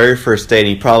probably his very first day, and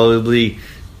he probably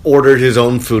ordered his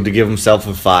own food to give himself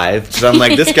a 5. So I'm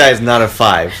like, this guy's not a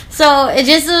 5. So it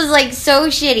just was like so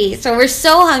shitty. So we're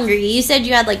so hungry. You said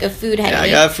you had like a food headache. Yeah,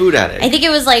 I got a food addict. I think it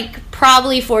was like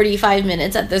probably 45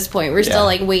 minutes at this point. We're still Yeah.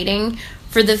 like waiting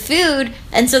for the food.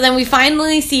 And so then we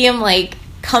finally see him like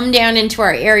come down into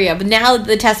our area. But now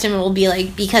the testament will be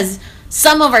like, because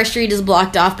some of our street is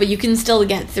blocked off, but you can still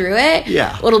get through it.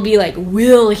 Yeah. It'll be like,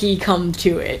 will he come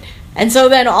to it? And so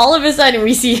then all of a sudden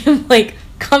we see him like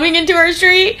coming into our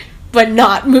street, but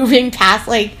not moving past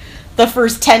like the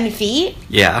first 10 feet.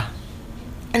 Yeah.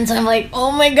 And so I'm like,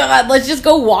 oh my god, let's just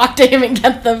go walk to him and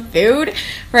get the food,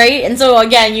 right? And so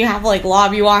again, you have like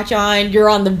Lobby Watch on, you're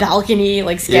on the balcony,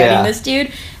 like scouting Yeah. this dude.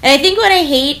 And I think what I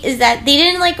hate is that they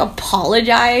didn't like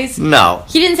apologize. No.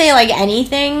 He didn't say like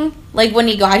anything. Like when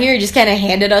he got here, he just kind of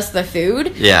handed us the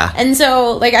food. Yeah. And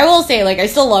so, like, I will say, like, I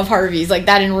still love Harvey's. Like,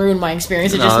 that didn't ruin my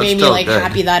experience. It No, just it's made me, still like, good.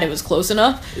 happy that it was close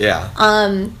enough. Yeah.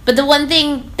 But the one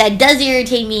thing that does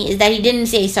irritate me is that he didn't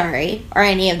say sorry or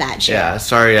any of that shit. Yeah.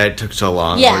 Sorry I took so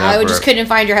long. Yeah, or I whatever. just couldn't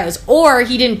find your house. Or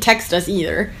he didn't text us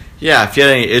either. Yeah, if you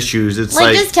had any issues, it's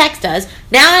Like, like just text us.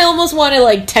 Now I almost want to,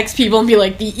 like, text people and be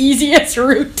like, the easiest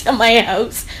route to my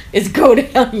house is go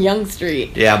down Young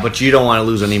Street. yeah, but you don't want to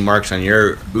lose any marks on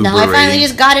your Uber No, I finally rating.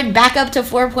 just got it back up to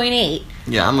 4.8.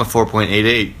 Yeah, I'm a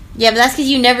 4.88. Yeah, but that's because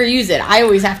you never use it. I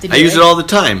always have to do I use it all the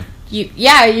time.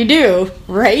 Yeah, you do,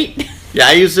 right? Yeah,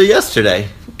 I used it yesterday.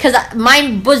 Because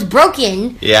mine was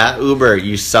broken. Yeah, Uber,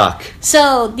 you suck.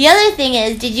 So, the other thing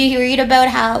is, did you read about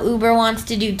how Uber wants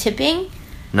to do tipping?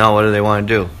 No, what do they want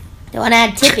to do? They want to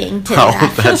add tipping to Oh, their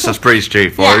app. that's pretty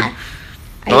straightforward. Yeah.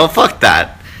 Well, fuck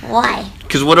that. Why?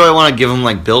 Because what do I want to give them,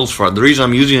 like, bills for? The reason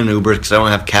I'm using an Uber is because I don't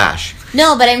have cash.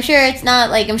 No, but I'm sure it's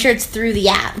not, like, I'm sure it's through the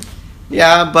app.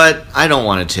 Yeah, but I don't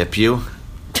want to tip you.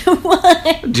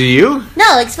 What? Do you?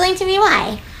 No, explain to me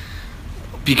why.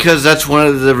 Because that's one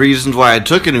of the reasons why I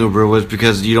took an Uber was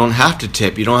because you don't have to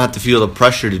tip. You don't have to feel the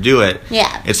pressure to do it.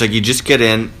 Yeah. It's like you just get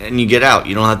in and you get out.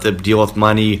 You don't have to deal with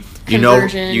money. You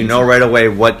Conversions. know right away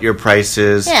what your price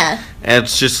is. Yeah. And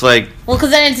it's just like, Well,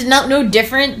 because then it's no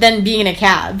different than being in a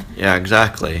cab. yeah,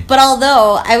 exactly. But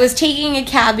although I was taking a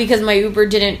cab because my Uber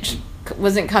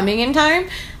wasn't coming in time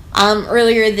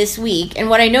earlier this week, and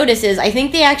what I noticed is I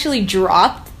think they actually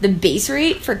dropped the base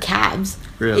rate for cabs.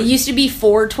 Really? It used to be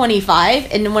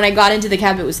 $4.25, and when I got into the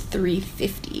cab, it was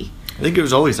 $3.50. I think it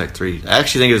was always like $3. I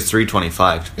actually think it was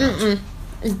 $3.25. It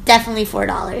was definitely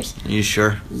 $4. You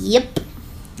sure? Yep.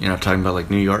 You're not talking about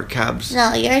like New York cabs?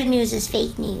 No, your news is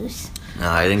fake news. No,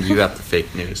 I think you got the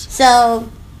fake news. So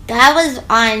that was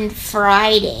on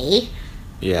Friday.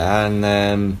 Yeah, and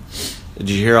then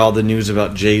did you hear all the news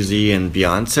about Jay-Z and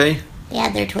Beyonce? They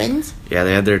had their twins. Yeah,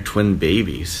 they had their twin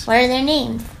babies. What are their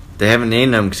names? They haven't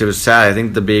named them because it was sad. I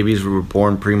think the babies were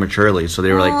born prematurely, so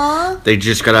they were Aw. like, they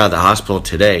just got out of the hospital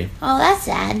today. Oh, that's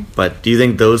sad. But do you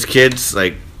think those kids,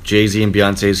 like Jay-Z and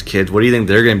Beyonce's kids, what do you think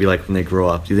they're going to be like when they grow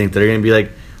up? Do you think they're going to be like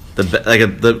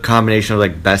the combination of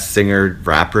like best singer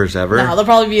rappers ever? No, they'll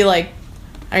probably be like,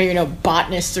 I don't even know,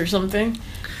 botanists or something.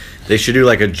 They should do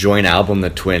like a joint album,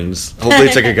 the twins. Hopefully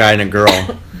it's like a guy and a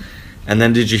girl. And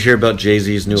then did you hear about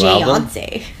Jay-Z's new album?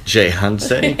 Beyonce. Jay-Hunce?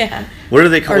 Yeah. What are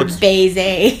they Or called?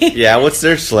 Beze. Yeah, what's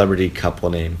their celebrity couple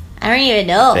name? I don't even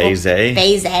know. Beze?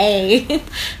 Beze.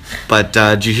 But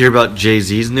did you hear about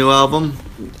Jay-Z's new album?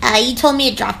 You told me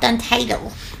it dropped on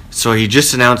Tidal. So he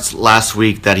just announced last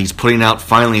week that he's putting out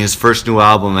finally his first new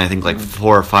album in I think like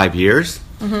 4 or 5 years.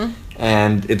 Mm-hmm.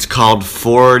 And it's called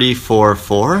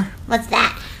 44-4. What's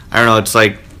that? I don't know, it's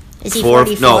like... Is he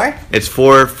 44? No, it's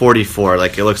 444,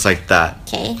 like it looks like that.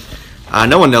 Okay.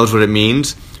 No one knows what it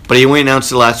means, but he only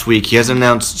announced it last week. He hasn't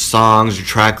announced songs or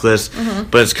track lists,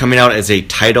 but it's coming out as a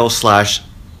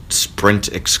Tidal/Sprint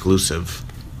exclusive.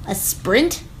 A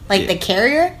Sprint? Like the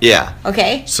carrier? Yeah.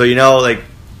 Okay. So, you know, like,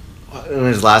 when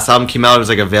his last album came out, it was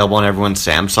like available on everyone's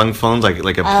Samsung phones,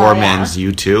 like a poor man's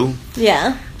U2.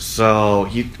 Yeah. So,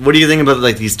 what do you think about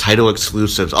like these Tidal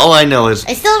exclusives? All I know is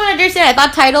I still don't understand. I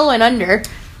thought Tidal went under.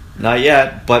 not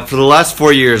yet, but for the last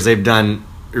 4 years, they've done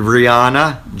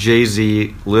Rihanna,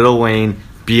 Jay-Z, Lil Wayne,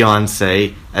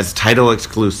 Beyonce as Tidal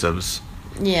exclusives,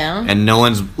 Yeah. and no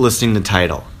one's listening to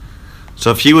Tidal.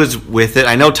 So if he was with it,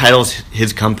 I know Tidal's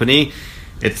his company.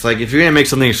 It's like if you're gonna make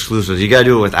something exclusive, you gotta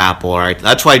do it with Apple, all right?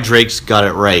 That's why Drake's got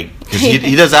it right because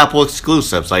he does Apple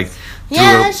exclusives, like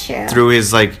That's true. through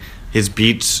his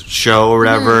Beats show or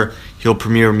whatever. He'll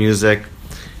premiere music.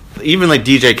 Even like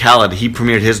DJ Khaled, he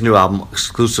premiered his new album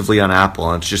exclusively on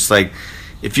Apple, and it's just like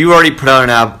if you already put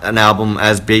out an album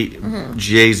as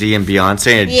Jay-Z and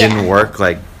Beyonce and it didn't work,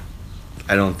 like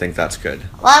I don't think that's good.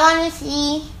 Well, I want to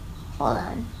see. Hold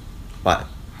on. What?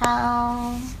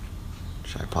 How?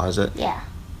 Should I pause it? Yeah.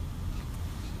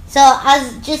 So I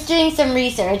was just doing some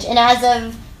research, and as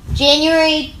of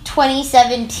January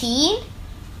 2017,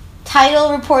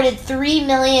 Tidal reported 3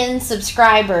 million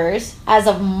subscribers as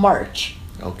of March,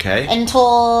 Okay. and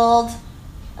told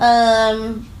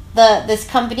this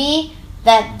company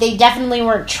that they definitely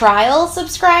weren't trial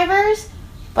subscribers,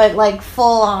 but like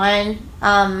full on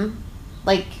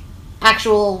like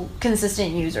actual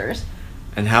consistent users.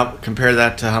 And how compare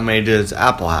that to how many does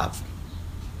Apple have?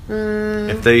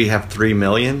 If they have 3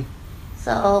 million?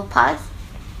 So, pause.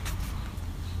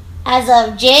 As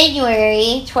of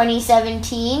January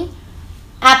 2017,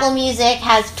 Apple Music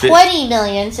has 20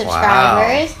 million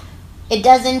subscribers. Wow. It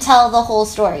doesn't tell the whole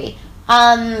story.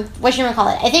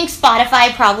 Whatchamacallit? I think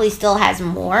Spotify probably still has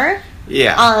more.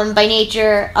 Yeah. By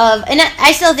nature of... And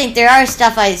I still think there are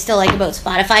stuff I still like about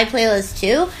Spotify playlists,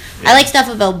 too. I like stuff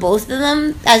about both of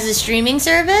them as a streaming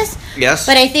service. Yes.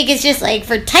 But I think it's just like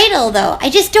for Tidal though,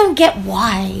 I just don't get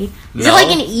why. Is it No. like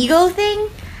an ego thing?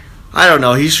 I don't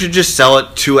know. He should just sell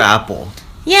it to Apple.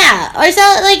 Yeah, or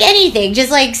sell it like anything.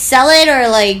 Just like sell it or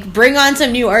like bring on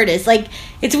some new artists. Like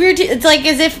it's weird. It's like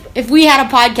as if we had a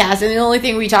podcast and the only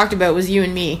thing we talked about was you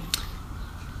and me.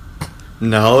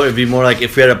 No, it'd be more like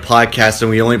if we had a podcast and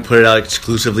we only put it out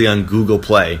exclusively on Google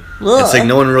Play. Ugh. It's like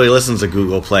no one really listens to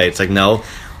Google Play. It's like, no,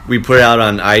 we put it out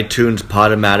on iTunes,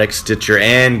 Podomatic, Stitcher,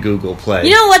 and Google Play.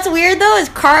 You know what's weird though is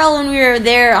Carl, when we were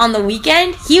there on the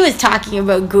weekend, he was talking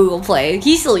about Google Play.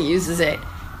 He still uses it.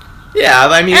 Yeah,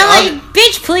 I mean, And I'm like,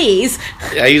 bitch, please.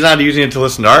 yeah, he's not using it to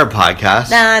listen to our podcast.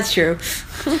 Nah, that's true.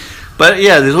 But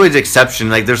yeah, there's always exception.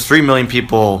 Like there's 3 million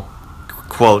people,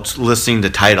 quotes, listening to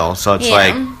Tidal. So it's Yeah.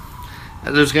 like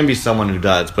there's gonna be someone who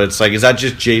does. But it's like, is that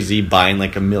just Jay-Z buying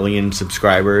like 1 million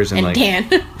subscribers And like Dan.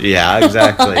 Yeah,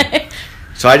 exactly.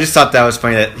 So I just thought that was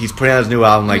funny that he's putting out his new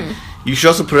album. Like you should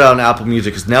also put it out on Apple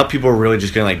Music because now people are really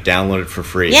just gonna like download it for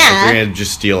free. Yeah. Like, they're gonna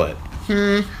just steal it.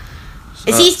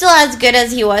 Is he still as good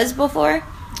as he was before?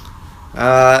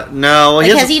 No. Like,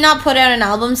 He has he not put out an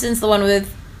album since the one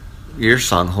with... your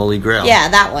song Holy Grail? Yeah,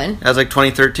 that one. That was like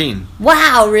 2013.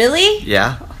 Wow, really?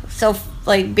 Yeah, So,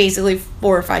 like, basically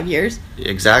 4 or 5 years.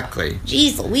 exactly.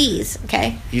 Jeez Louise.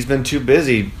 Okay. He's been too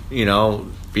busy,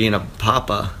 being a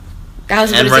papa I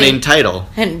was and about to running say, Tidal.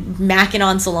 and macking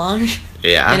on Solange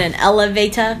Yeah. in an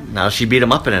elevator Now she beat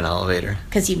him up in an elevator.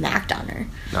 because he macked on her.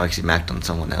 No, she macked on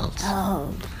someone else.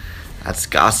 Oh. That's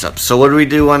gossip. So what do we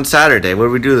do on Saturday? What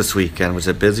do we do this weekend? Was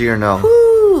it busy or no?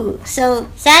 Woo. So,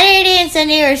 Saturday and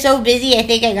Sunday were so busy, I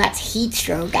think I got heat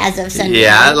stroke as of Sunday.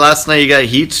 Yeah, last night you got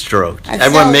heat stroked. That's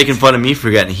Everyone so- making fun of me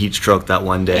for getting heat stroked that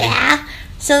one day. Yeah.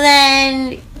 So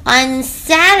then on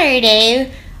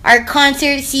Saturday, our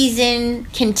concert season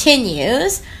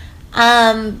continues.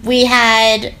 We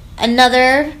had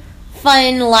another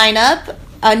fun lineup,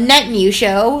 a Net New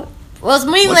show. Well, it's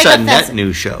mainly What's like that a net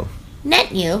new show?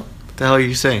 Net New, What the hell are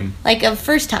you saying? like a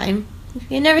first time.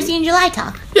 You've never seen July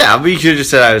Talk, Yeah, but you could have just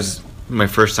said I was my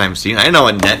first time seeing. I know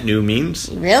what net new means.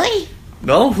 really?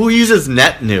 No, who uses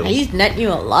net new? I use Net New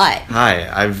a lot. Hi,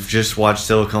 I've just watched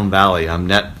Silicon Valley. I'm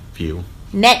NetView.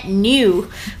 Net New.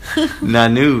 Na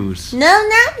news. No,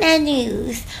 not Net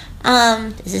News.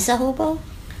 Is this a hobo?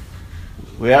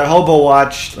 We got Hobo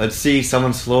Watch. Let's see.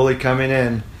 Someone's slowly coming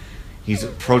in. He's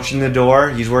approaching the door.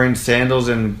 He's wearing sandals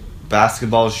and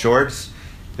basketball shorts.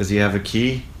 Does he have a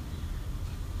key?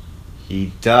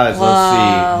 He does. Whoa. Let's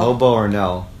see. Hobo or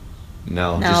no?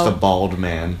 No, No. just a bald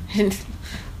man.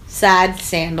 Sad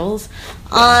sandals.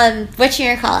 What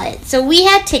you call it? So we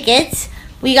had tickets.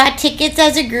 We got tickets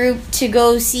as a group to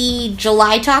go see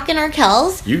July Talk in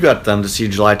Arkells. You got them to see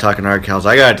July Talking Arkells.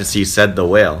 I got to see Said the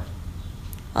Whale.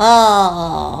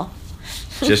 Oh.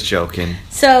 Just joking.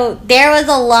 So there was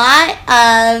a lot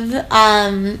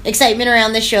of excitement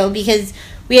around the show because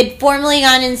we had formerly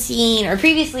gone and seen, or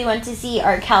previously went to see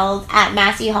Arkell's at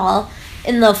Massey Hall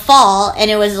in the fall,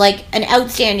 and it was like an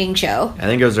outstanding show. I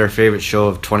think it was our favorite show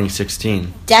of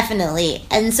 2016. Definitely.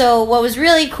 And so what was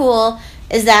really cool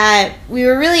is that we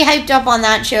were really hyped up on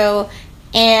that show,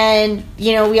 and,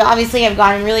 you know, we obviously have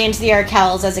gotten really into the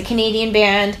Arkells as a Canadian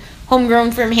band,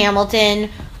 homegrown from Hamilton,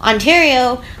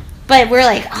 Ontario, but we're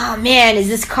like, oh man, is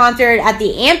this concert at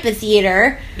the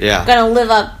amphitheater gonna live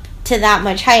up to that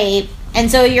much hype?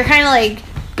 And so you're kind of like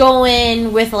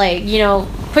going with, like, you know,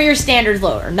 put your standards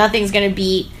lower. Nothing's gonna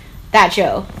beat that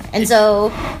show. And so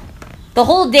the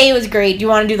whole day was great. Do you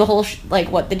want to do the whole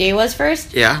what the day was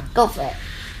first? Yeah. Go for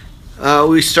it.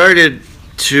 We started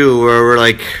where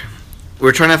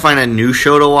we're trying to find a new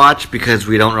show to watch because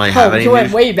we don't really have any. You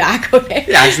went way back. Okay.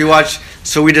 Yeah, actually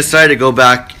so we decided to go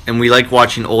back, and we like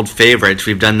watching old favorites.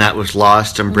 We've done that with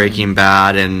Lost and Breaking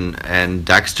Bad and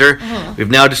Dexter. We've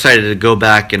now decided to go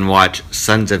back and watch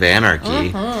Sons of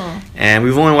Anarchy. And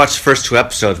we've only watched the first 2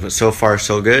 episodes, but so far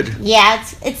so good. Yeah,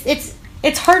 it's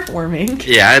heartwarming.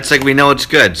 Yeah, it's like we know it's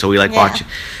good, so we like watching.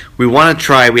 We want to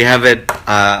try. We have it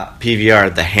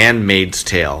PVR, The Handmaid's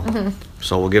Tale.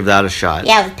 So we'll give that a shot.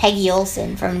 Yeah, with Peggy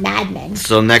Olson from Mad Men.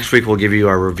 So next week we'll give you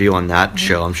our review on that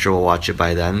show. I'm sure we'll watch it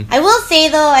by then. I will say,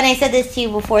 though, and I said this to you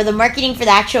before, the marketing for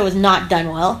that show was not done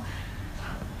well.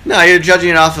 No, you're judging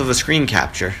it off of a screen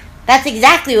capture. That's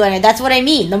exactly that's what I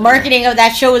mean. The marketing of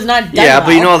that show was not done well. Yeah,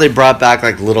 but you know how they brought back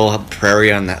like Little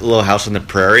House on the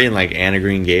Prairie and like Anne of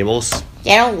Green Gables?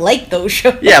 Yeah, I don't like those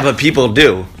shows. Yeah, but people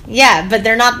do. Yeah, but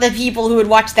they're not the people who would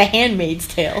watch The Handmaid's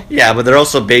Tale. Yeah, but they're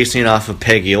also basing it off of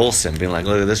Peggy Olson, being like,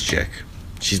 look at this chick.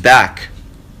 She's back.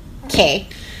 Okay.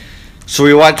 So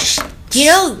we watched... Do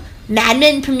you know Mad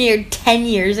Men premiered 10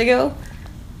 years ago?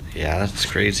 Yeah, that's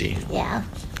crazy. Yeah.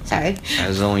 Sorry. I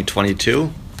was only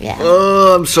 22? Yeah.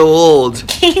 Oh, I'm so old.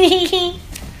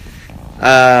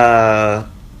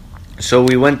 So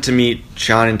we went to meet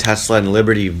Sean and Tesla in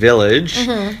Liberty Village.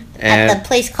 And at the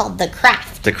place called The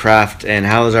Craft. The Craft. And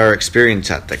how was our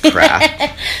experience at The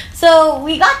Craft? So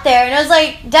we got there, and it was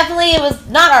like, definitely, it was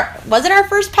not was it our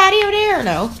first patio day or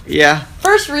no? Yeah.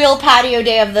 First real patio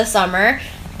day of the summer.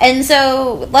 And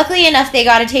so, luckily enough, they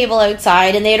got a table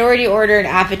outside, and they had already ordered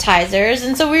appetizers.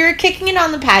 And so we were kicking it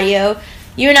on the patio.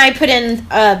 You and I put in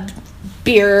a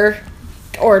beer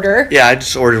order. Yeah, I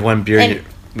just ordered one beer. And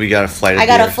we got a flight of beer.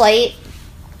 I got a flight.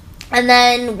 And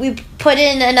then we put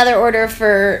in another order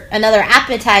for another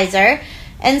appetizer.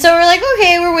 And so we're like,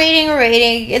 okay, we're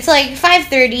waiting. It's like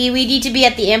 5:30. We need to be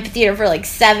at the amphitheater for like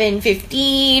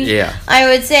 7:15. Yeah. I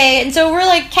would say. And so we're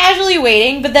like casually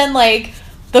waiting, but then like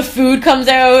the food comes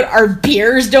out, our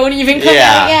beers don't even come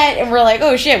out yet, and we're like,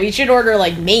 oh shit, we should order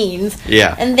like mains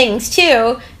and things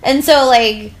too. And so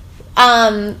like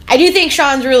I do think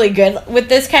Sean's really good with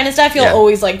this kind of stuff. He'll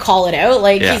always like call it out.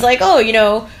 Like he's like, oh, you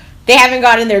know, they haven't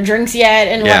gotten their drinks yet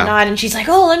and whatnot. And she's like,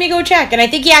 oh, let me go check. And I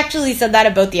think he actually said that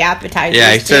about the appetizers.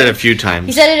 Yeah, he said it a few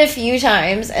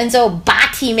times. And so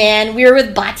Batiman, we were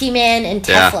with Batiman and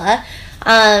Tesla.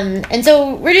 And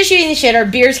so we're just shooting the shit. Our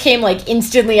beers came like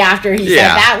instantly after he said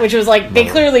that, which was like, they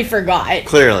clearly forgot.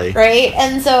 Clearly. Right?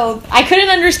 And so I couldn't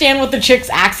understand what the chick's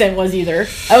accent was either.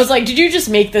 I was like, did you just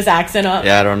make this accent up?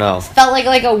 Yeah, I don't know. Felt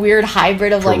like a weird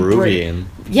hybrid of Peruvian.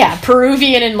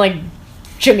 Peruvian and like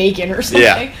Jamaican or something.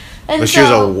 Yeah. But she was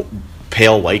a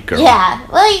pale white girl. Yeah.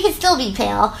 Well, you could still be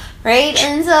pale. Right?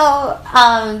 And so,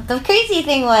 the crazy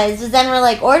thing was then we're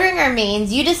like ordering our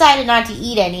mains. You decided not to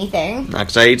eat anything.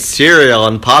 Because I ate cereal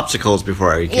and popsicles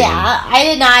before I came. Yeah, I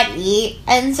did not eat.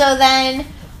 And so then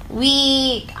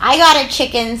I got a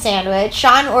chicken sandwich.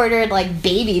 Sean ordered like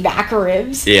baby back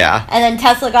ribs. Yeah. And then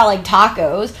Tesla got like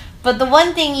tacos. But the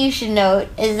one thing you should note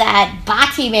is that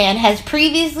Batiman has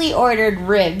previously ordered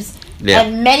ribs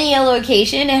at many a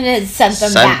location and has sent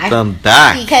them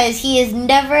back. Because he is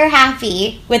never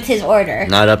happy with his order.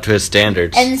 Not up to his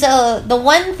standards. And so the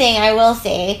one thing I will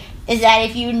say is that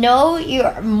if you know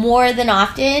you're more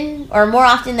often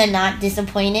than not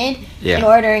disappointed in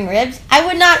ordering ribs, I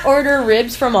would not order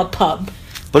ribs from a pub.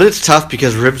 But it's tough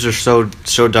because ribs are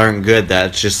so darn good that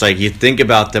it's just like you think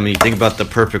about them and you think about the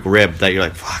perfect rib that you're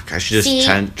like, fuck, I should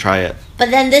just try it.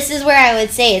 But then this is where I would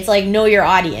say it's like know your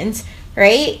audience,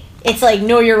 right? It's like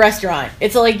know your restaurant.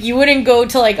 It's like you wouldn't go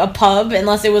to like a pub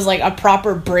unless it was like a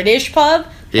proper British pub,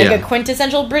 like a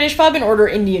quintessential British pub, and order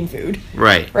Indian food.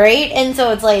 Right. Right? And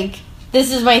so it's like,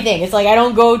 this is my thing. It's like I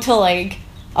don't go to like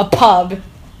a pub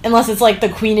unless it's like the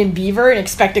Queen and Beaver and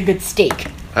expect a good steak.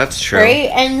 That's true.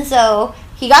 Right? And so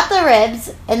he got the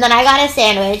ribs, and then I got a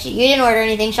sandwich. You didn't order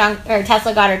anything.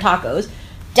 Tesla got her tacos.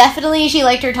 Definitely she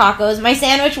liked her tacos. My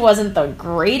sandwich wasn't the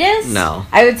greatest. No.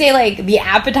 I would say, like, the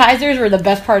appetizers were the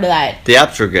best part of that. The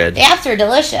apps were good. The apps are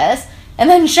delicious. And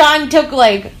then Sean took,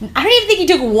 like, I don't even think he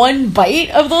took one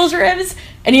bite of those ribs.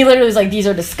 And he literally was like, these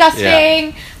are disgusting.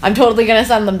 Yeah. I'm totally going to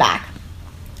send them back.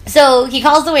 So he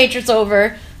calls the waitress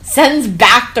over, sends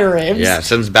back the ribs. Yeah,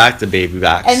 sends back the baby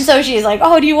backs. And so she's like,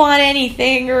 oh, do you want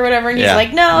anything or whatever? And he's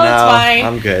like, no, it's fine.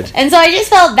 I'm good. And so I just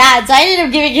felt bad. So I ended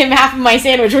up giving him half of my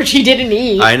sandwich, which he didn't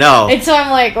eat. I know. And so I'm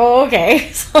like, oh,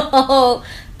 okay. So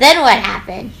then what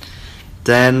happened?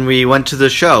 Then we went to the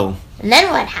show. And then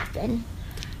what happened?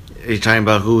 Are you talking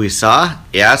about who we saw?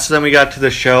 Yeah, so then we got to the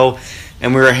show,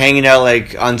 and we were hanging out,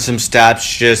 like, on some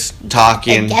steps, just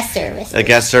talking. The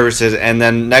guest services. And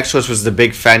then next to us was the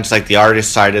big fence, like the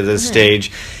artist side of the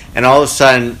stage. And all of a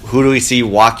sudden, who do we see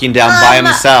walking down by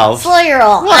himself? Slow your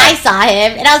roll. I saw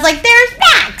him, and I was like, there's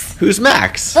Max. Who's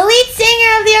Max? The lead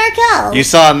singer of the Arkells. You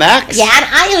saw Max? Yeah, and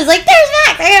I was like, there's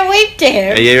Max. I gotta wave to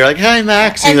him. And you're like, hi,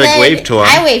 Max. And you, like, waved to him.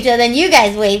 I waved to him, then you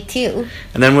guys waved too.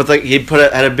 And then with, like, he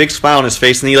had a big smile on his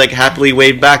face, and he, like, happily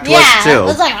waved back to us, too. Yeah, I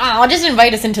was like, oh, just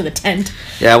invite us into the tent.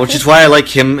 Yeah, which is why I like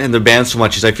him and the band so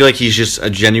much, is I feel like he's just a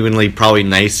genuinely probably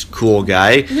nice, cool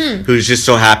guy who's just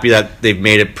so happy that they've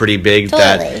made it pretty big.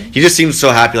 Totally. That he just seems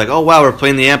so happy, like, oh, wow, we're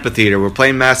playing the amphitheater, we're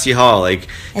playing Massey Hall. Like,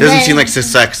 it doesn't seem like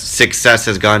success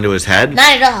has gone to his head.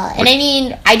 Not at all. And I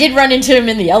mean, I did run into him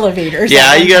in the elevator.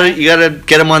 Yeah, you gotta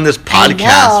get him on this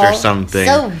podcast or something.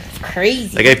 So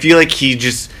crazy. Like, I feel like he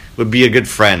just would be a good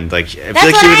friend. Like, I feel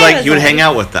That's like he would hang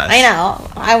out with us. I know.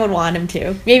 I would want him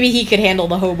to. Maybe he could handle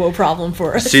the hobo problem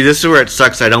for us. See, this is where it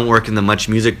sucks. I don't work in the Much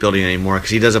Music building anymore because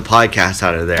he does a podcast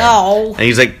out of there. Oh. And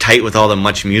he's like tight with all the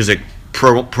Much Music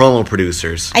promo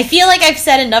producers. I feel like I've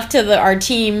said enough to our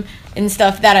team and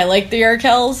stuff that I like the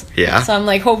Arkells. Yeah. So I'm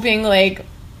like hoping like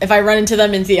if I run into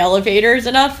them in the elevators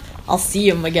enough, I'll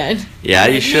see them again. Yeah,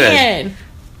 you should. Man,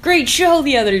 great show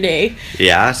the other day.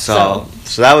 Yeah, so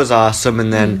that was awesome.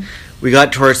 And then we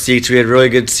got to our seats. We had really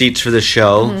good seats for the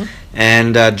show.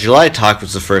 And July Talk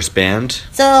was the first band.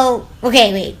 So,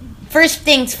 okay, wait. First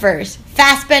things first.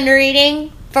 Fassbender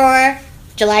rating for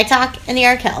July Talk and the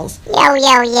Arkells.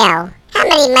 Yo. How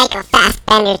many Michael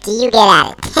Fassbenders do you get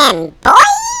out of 10, boy?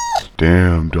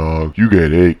 Damn, dog. You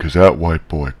get 8 because that white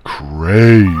boy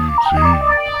crazy.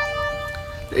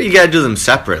 You gotta do them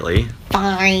separately.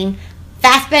 Fine.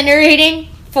 Fassbender rating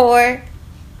for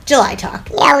July Talk.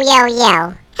 Yo. How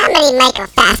many Michael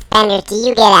Fassbenders do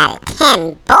you get out of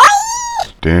 10, boy?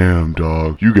 Damn,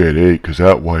 dog. You get 8 because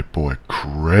that white boy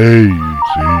crazy.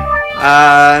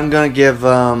 I'm gonna give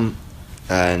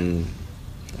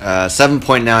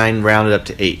 7.9 rounded up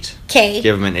to 8. Okay.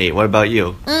 Give him an 8. What about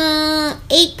you?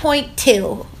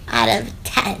 8.2 out of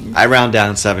 10. I round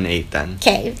down 7-8 then.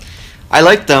 Okay. I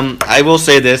like them. I will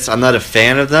say this. I'm not a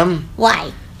fan of them.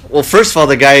 Why? Well, first of all,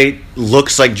 the guy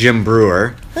looks like Jim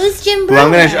Brewer. Who's Jim Brewer?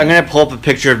 Well, I'm gonna pull up a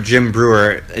picture of Jim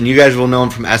Brewer, and you guys will know him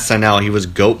from SNL. He was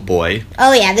Goat Boy.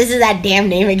 Oh yeah, this is that damn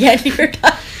name again.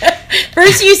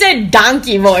 First you said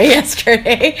Donkey Boy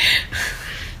yesterday.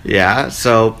 Yeah,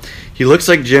 so he looks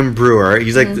like Jim Brewer.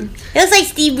 He's like... It looks like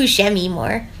Steve Buscemi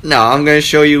more. No, I'm gonna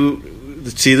show you...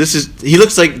 See, this is... He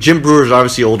looks like... Jim Brewer's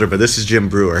obviously older, but this is Jim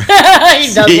Brewer. He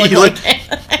does look like it.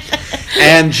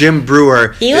 And Jim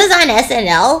Brewer... He was on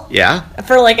SNL? Yeah.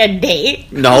 For like a day?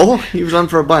 No, he was on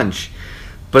for a bunch.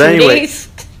 But 2 anyway... days?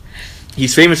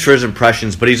 He's famous for his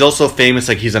impressions, but he's also famous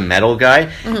like he's a metal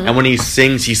guy. And when he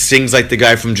sings like the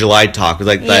guy from July Talk with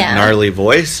like that gnarly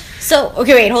voice. So,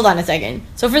 okay, wait, hold on a second.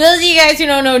 So for those of you guys who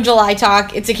don't know July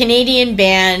Talk, it's a Canadian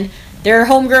band. They're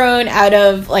homegrown out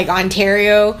of like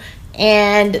Ontario.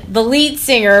 And the lead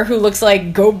singer, who looks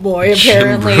like Goat Boy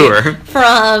apparently,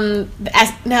 from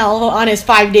SNL on his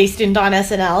 5-day stint on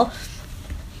SNL,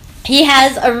 he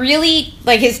has a really,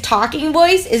 like, his talking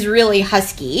voice is really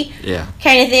husky. Yeah.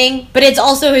 Kind of thing. But it's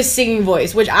also his singing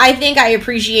voice, which I think I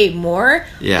appreciate more.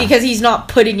 Yeah. Because he's not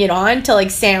putting it on to, like,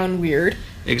 sound weird.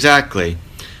 Exactly.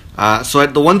 So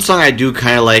the one song I do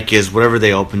kind of like is whatever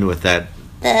they opened with that.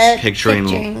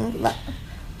 Picturing.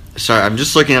 Sorry, I'm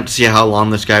just looking up to see how long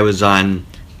this guy was on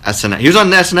SNL. He was on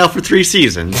SNL for 3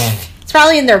 seasons. It's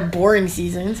probably in their boring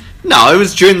seasons. No, it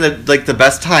was during the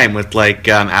best time with like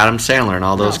Adam Sandler and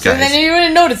all those guys. So then you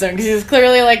wouldn't notice him because he's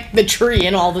clearly like the tree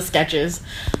in all the sketches.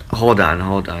 Hold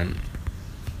on.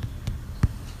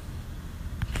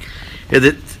 Yeah,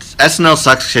 SNL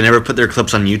sucks because they never put their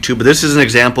clips on YouTube, but this is an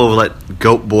example of what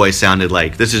Goat Boy sounded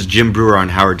like. This is Jim Brewer on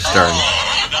Howard Stern.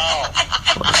 Oh, no.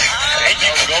 Ain't you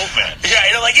Goat Man? Yeah,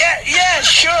 like, yeah,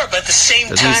 sure, but at the same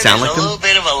Doesn't he time, sound there's like a him? little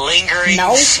bit of a lingering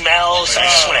No. smell, so I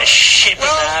just want to ship him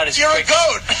out as you're quick. a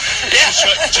goat.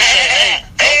 Yeah.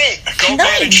 Hey, go No,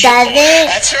 back he and ship him. doesn't.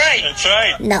 That's right. That's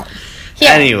right. No. Here,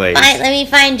 Anyways. let me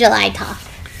find July Talk.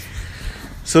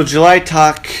 So July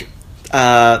Talk,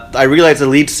 I realized the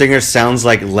lead singer sounds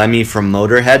like Lemmy from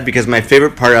Motorhead because my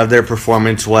favorite part of their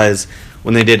performance was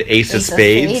when they did Ace of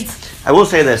Spades. I will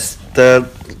say this, the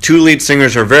two lead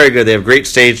singers are very good. They have great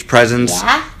stage presence.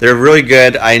 Yeah? They're really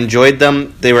good. I enjoyed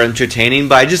them. They were entertaining,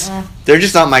 but they're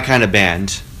just not my kind of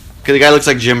band. Because the guy looks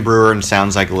like Jim Brewer and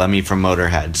sounds like Lemmy from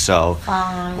Motorhead. So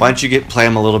Fine. why don't you play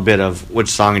him a little bit of which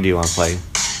song do you want to play?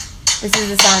 This is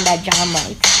the song that John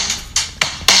likes.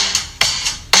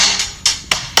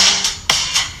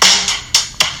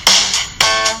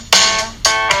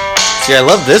 See, I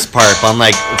love this part, but I'm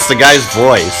like, it's the guy's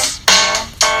voice.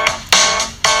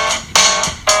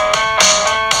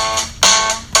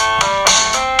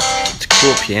 It's a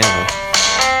cool piano.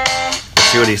 Let's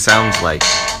see what he sounds like.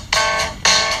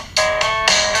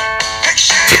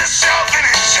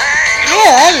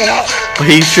 I love it. But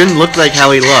he shouldn't look like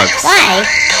how he looks. Why?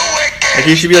 Like,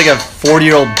 he should be like a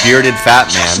 40-year-old bearded fat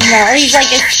man. No, he's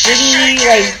like a skinny,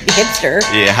 like, hipster.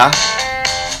 Yeah.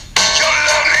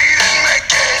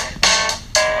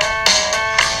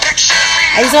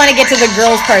 I just want to get to the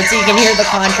girls part so you can hear the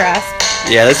contrast.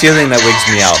 Yeah, that's the other thing that wigs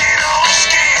me out.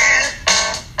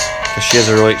 'Cause she has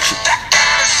a really...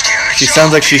 She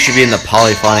sounds like she should be in the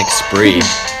Polyphonic Spree.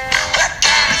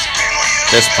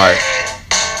 This part.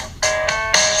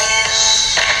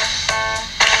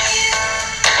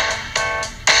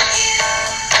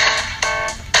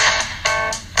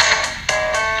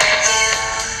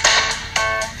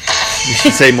 You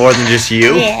should say more than just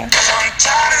you. Yeah.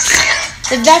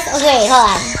 The best. Okay,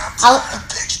 hold on.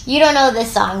 You don't know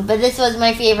this song, but this was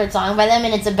my favorite song by them,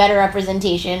 and it's a better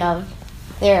representation of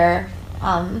their.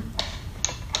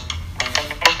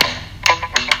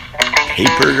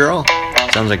 Paper Girl?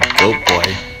 Sounds like Goat Boy.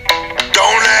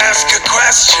 Don't ask a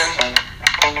question.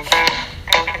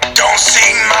 Don't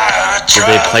sing my Did trust.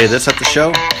 they play this at the show?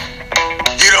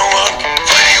 You don't look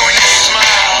pretty when you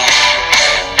smile.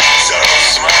 So don't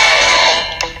smile.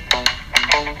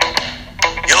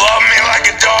 You love me like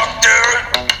a doctor.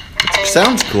 It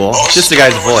sounds cool. It's just the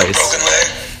guy's voice.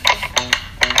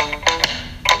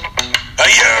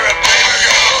 You're a paper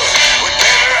girl with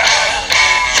paper eyes.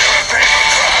 You're a paper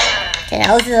crown. Okay,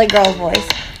 now listen to the girl's voice.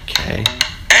 Okay.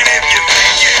 And if you think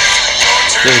it's your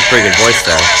turn, She has a pretty good voice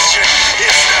though. question,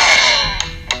 it's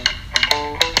not.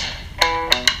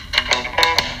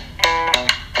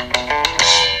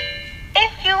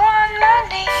 If you want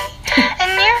money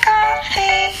and you're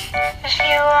coffee, if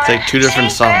you want It's like two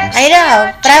different songs. I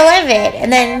know, but I love it.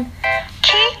 And then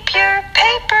keep your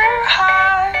paper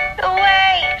heart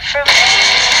away from me.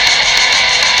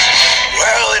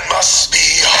 Well, it must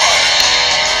be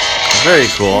hard. Very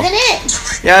cool. isn't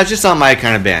it? Yeah, it's just not my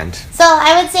kind of band. So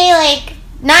I would say like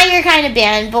not your kind of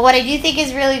band, but what I do think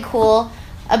is really cool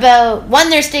about one,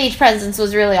 their stage presence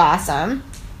was really awesome.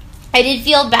 I did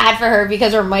feel bad for her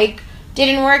because her mic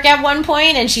didn't work at one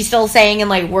point, and she still sang and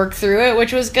like worked through it,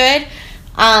 which was good.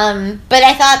 But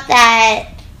I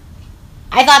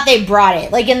thought they brought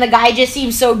it. Like, and the guy just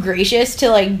seemed so gracious to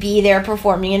like be there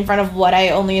performing in front of what I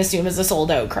only assume is a sold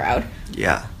out crowd,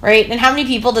 Yeah. right? And how many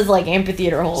people does like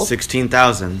amphitheater hold?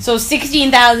 16,000. So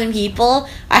 16,000 people.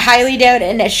 I highly doubt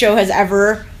a show has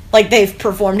ever, like they've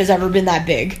performed, has ever been that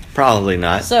big. Probably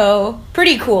not. So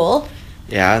pretty cool.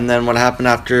 Yeah, and then what happened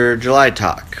after July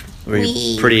Talk? Were We-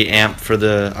 you pretty amped for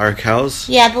our cows?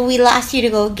 Yeah, but we lost you to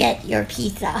go get your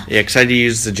pizza. Yeah, because I had to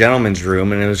use the gentleman's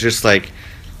room, and it was just like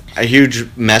a huge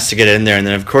mess to get in there. And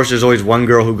then, of course, there's always one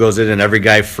girl who goes in, and every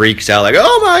guy freaks out, like,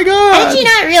 oh my god! How did you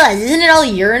not realize? Isn't it all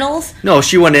urinals? No,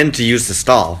 she went in to use the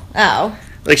stall. Oh.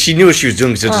 Like, she knew what she was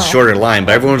doing because it's a Oh. shorter line,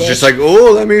 but everyone's just Bitch. like,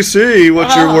 oh, let me see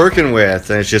what you're Oh. working with.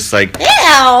 And it's just like,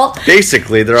 Ew.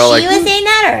 basically, they're all She like, was saying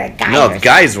that, or a guy? no, or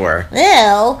guys were.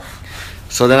 Ew.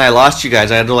 So then I lost you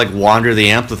guys. I had to, like, wander the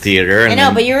amphitheater. And I know,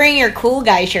 then- but you're wearing your cool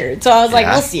guy shirt, so I was like,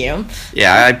 Yeah. we'll see him.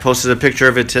 Yeah, I posted a picture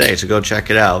of it today, so go check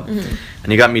it out.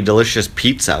 And you got me delicious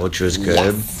pizza, which was good.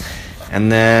 Yes.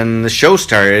 And then the show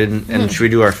started, and should we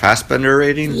do our Fastbender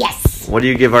rating? Yes. What do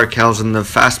you give our cows in the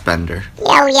Fastbender?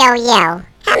 Yo, yo, yo.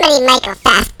 How many Michael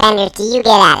Fassbenders do you get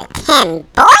out of 10,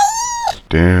 boy?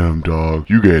 Damn, dog,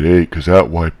 you get 8 because that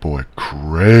white boy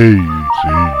crazy.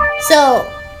 So,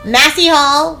 Massey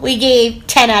Hall, we gave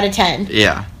 10 out of 10.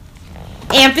 Yeah.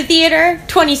 Amphitheater,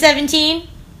 2017,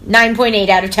 9.8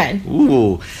 out of 10.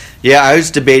 Ooh. Yeah, I was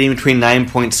debating between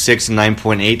 9.6 and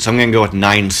 9.8, so I'm going to go with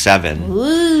 9.7.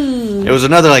 Ooh. It was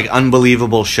another, like,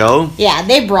 unbelievable show. Yeah,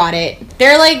 they brought it.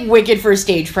 they're like wicked for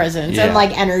stage presence and Yeah.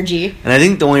 like energy. And I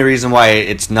think the only reason why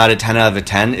it's not a 10 out of a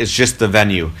 10 is just the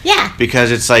venue. Yeah.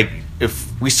 Because it's like, if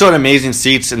we still had amazing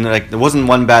seats, and like there wasn't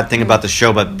one bad thing about the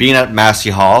show, but being at Massey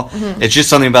Hall, it's just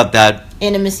something about that.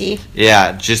 Intimacy.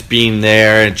 Yeah, just being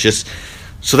there, and just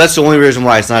so that's the only reason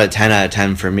why it's not a 10 out of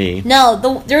 10 for me.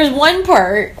 No, there was one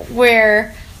part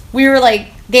where we were like,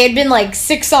 they had been like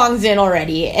 6 songs in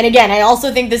already, and again, I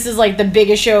also think this is like the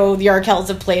biggest show the Arkells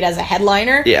have played as a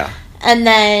headliner. Yeah, And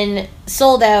then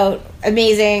sold out,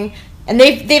 amazing, and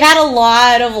they've had a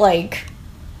lot of like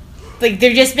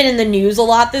they've just been in the news a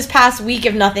lot this past week,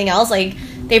 if nothing else. Like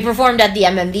they performed at the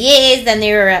MMVAs, then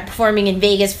they were performing in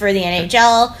Vegas for the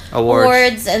NHL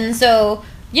awards, and so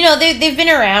they've been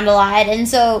around a lot, and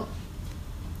so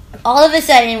all of a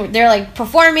sudden they're like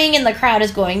performing, and the crowd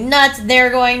is going nuts.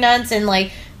 They're going nuts, and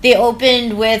like they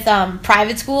opened with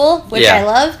Private School, which Yeah. I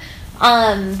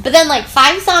love. But then like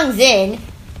 5 songs in,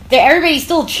 everybody's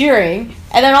still cheering,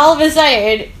 and then all of a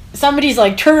sudden somebody's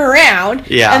like turn around,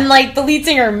 Yeah. and like the lead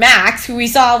singer Max, who we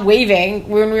saw waving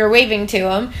when we were waving to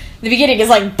him, the beginning is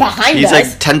like behind he's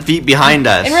us, like 10 feet behind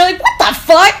us, and we're like, what the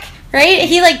fuck, right?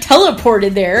 He like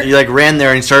teleported there. he like ran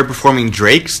there and started performing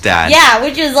Drake's Dad. Yeah,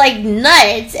 which is like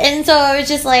nuts, and so I was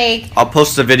just like, I'll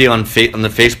post a video on the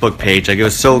Facebook page. Like it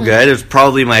was so good. It was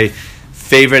probably my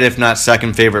favorite, if not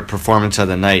second favorite, performance of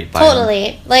the night. By him.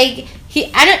 totally, like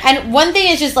and one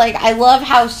thing is just like I love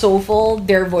how soulful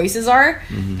their voices are,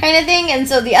 kind of thing. And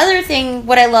so the other thing,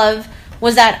 what I love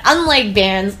was that unlike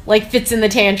bands like Fits in the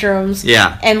Tantrums,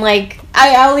 Yeah. and like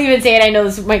I'll even say it. I know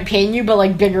this might pain you, but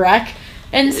like Big Wreck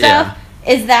and stuff,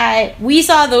 is that we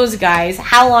saw those guys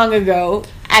how long ago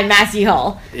at Massey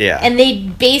Hall? Yeah. And they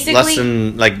basically Less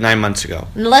than like 9 months ago.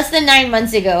 less than 9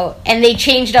 months ago, and they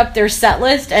changed up their set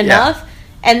list enough,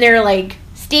 and their like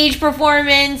stage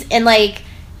performance, and like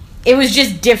it was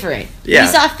just different. Yeah. We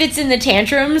saw Fits in the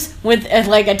Tantrums with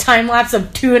like a time lapse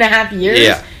of 2.5 years,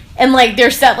 Yeah. and like their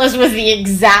set list was the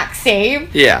exact same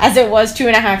Yeah. as it was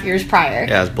 2.5 years prior.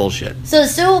 Yeah, it's bullshit. So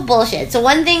it's so bullshit. So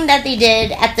one thing that they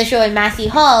did at the show in Massey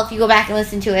Hall, if you go back and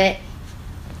listen to it,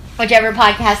 whichever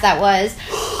podcast that was,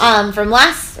 from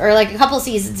last or like a couple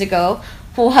seasons ago,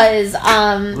 was What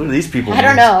are these people? I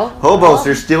don't know. Hobos, Well-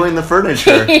 they're stealing the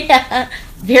furniture. yeah,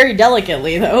 very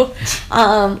delicately though.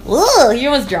 Ugh, you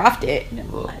almost dropped it.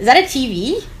 Is that a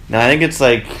TV? No, I think it's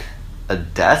like a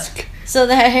desk. So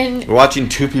then, We're watching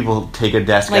 2 people take a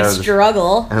desk like out of the...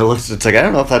 struggle. And it's like, I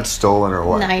don't know if that's stolen or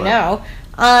what. I but- know.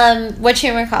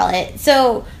 Whatchamacallit.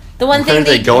 So the one Where thing are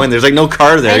they going? There's like no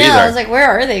car there I know. either. I was like, where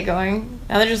are they going?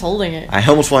 Now they're just holding it. I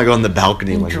almost want to go on the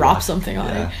balcony And and drop something on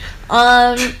Yeah.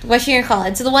 it.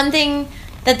 Whatchamacallit. So the one thing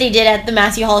that they did at the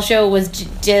Massey Hall show was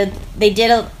they did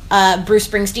a Bruce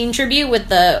Springsteen tribute with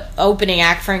the opening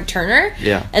act Frank Turner.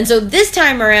 Yeah. And so this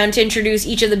time around, to introduce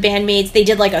each of the bandmates, they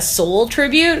did like a soul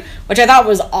tribute, which I thought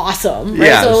was awesome. Right?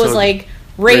 Yeah, So it was so like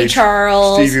Ray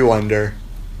Charles, Stevie Wonder.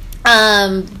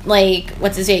 like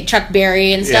what's his name, Chuck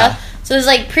Berry and stuff. Yeah. So it was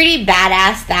like pretty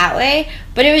badass that way.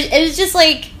 But it was just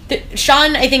like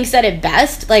Sean, I think, said it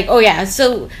best. Like, oh yeah,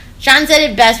 so Sean said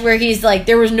it best where he's like,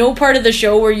 there was no part of the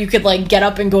show where you could like get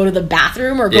up and go to the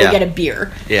bathroom or go Yeah. get a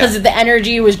beer Yeah. because the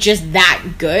energy was just that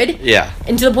good. Yeah.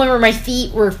 And to the point where my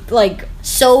feet were like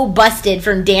so busted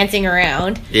from dancing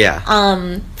around Yeah.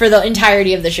 for the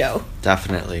entirety of the show.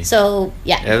 Definitely. So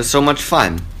yeah, It was so much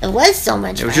fun. it was so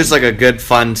much It was fun. just like a good,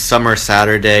 fun summer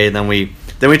Saturday. And then we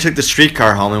took the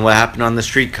streetcar home. And what happened on the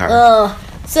streetcar? Ugh.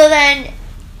 So then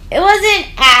it wasn't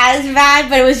as bad,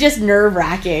 but it was just nerve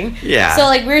wracking. Yeah. So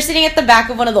like we were sitting at the back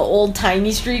of one of the old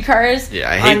tiny streetcars. Yeah,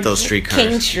 I hate on those streetcars.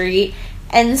 King Street,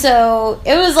 and so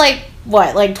it was like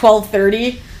what, like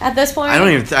 12:30 at this point.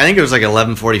 I think it was like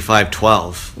 11:45,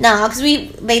 12. No, because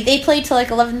they played till like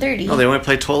 11:30. No, they only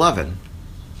played till 11.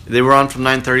 They were on from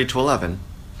 9:30 to 11.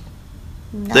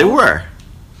 No. They were.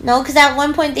 No, because at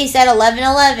one point they said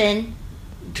 11:11.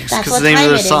 That's what the name time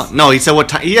of the it song. is. No, he said what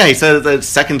time. Yeah, he said the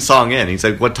second song in. He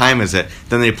said, "What time is it?"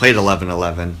 Then they played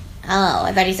 11:11. Oh,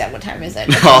 I thought he said what time is it?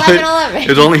 It's No, 11:11. it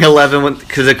was only 11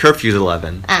 because the curfew's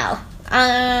 11. Oh. They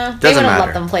Doesn't would have matter.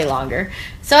 let them play longer.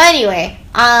 So anyway,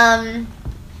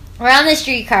 we're on the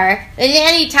streetcar. At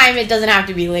any time, it doesn't have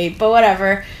to be late, but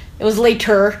whatever. It was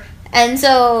later. And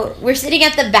so we're sitting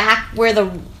at the back where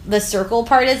the circle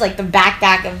part is, like the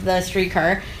back of the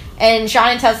streetcar. And Sean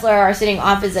and Tesla are sitting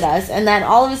opposite us. And then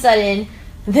all of a sudden,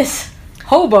 this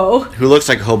hobo, Who looks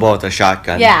like a hobo with a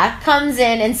shotgun? comes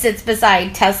in and sits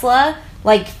beside Tesla,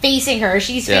 like facing her.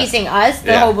 She's Yeah. facing us.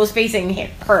 The Yeah. hobo's facing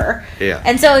her. Yeah.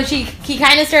 And so he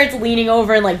kind of starts leaning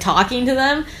over and like talking to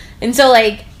them. And so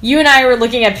like you and I were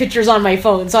looking at pictures on my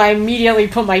phone, so I immediately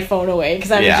put my phone away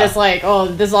because I was Yeah. just like, oh,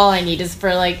 this is all I need is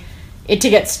for like it to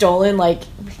get stolen, like,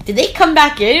 did they come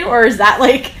back in, or is that,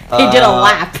 like, they did a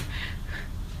lap?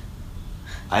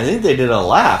 I think they did a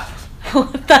lap.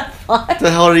 What the fuck? Where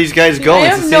the hell are these guys going? I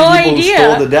It's have the no same people idea. who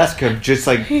stole the desk have just,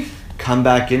 like, come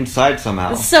back inside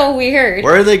somehow. It's so weird.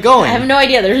 Where are they going? I have no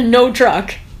idea. There's no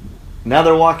truck. Now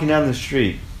they're walking down the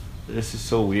street. This is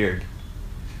so weird.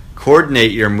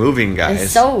 Coordinate your moving, guys.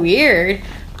 It's so weird.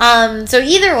 So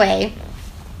either way,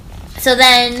 so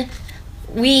then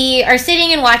we are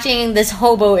sitting and watching this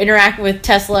hobo interact with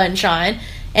Tesla and Sean,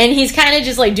 and he's kind of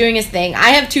just like doing his thing. I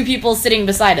have two people sitting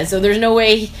beside us, so there's no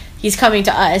way he's coming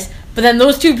to us. But then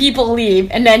those two people leave,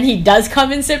 and then he does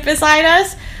come and sit beside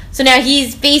us. So now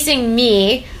he's facing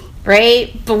me,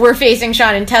 right? But we're facing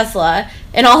Sean and Tesla,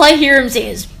 and all I hear him say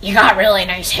is, "You got really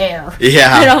nice hair."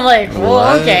 Yeah. And I'm like, well,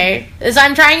 What? okay. So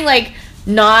I'm trying, like,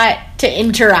 not to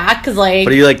interact, because, like...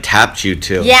 But he, like, tapped you,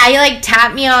 too. Yeah, he, like,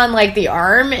 tapped me on, like, the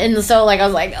arm, and so, like, I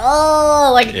was like,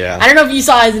 oh, like, Yeah. I don't know if you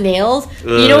saw his nails.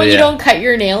 You know when you yeah. don't cut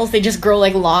your nails, they just grow,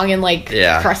 like, long and, like,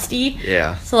 Yeah. crusty?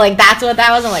 Yeah. So, like, that's what that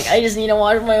was. I'm like, I just need to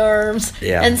wash my arms.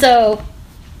 Yeah. And so,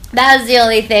 that was the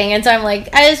only thing. And so I'm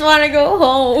like, I just want to go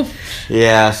home.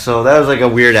 Yeah, so that was, like, a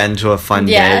weird end to a fun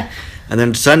Yeah. day. And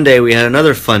then Sunday, we had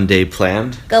another fun day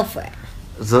planned. Go for it.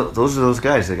 Those are those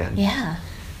guys again. Yeah.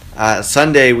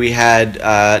 Sunday, we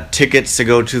had tickets to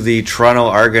go to the Toronto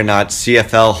Argonauts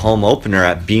CFL home opener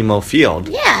at BMO Field.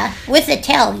 Yeah, with the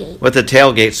tailgate. With the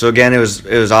tailgate. So again, it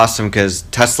was awesome because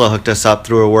Tesla hooked us up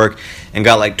through her work and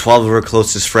got like 12 of her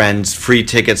closest friends free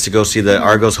tickets to go see the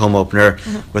Argos home opener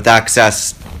with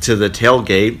access to the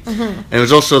tailgate. And it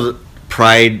was also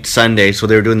Pride Sunday, so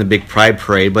they were doing the big Pride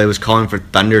parade, but it was calling for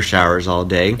thunder showers all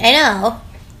day. I know.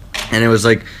 And it was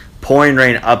like pouring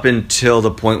rain up until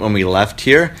the point when we left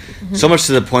here. So much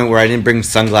to the point where I didn't bring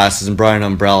sunglasses and brought an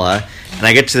umbrella. And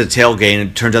I get to the tailgate and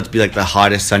it turns out to be like the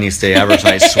hottest, sunniest day ever. So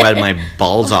I sweat my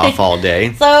balls off all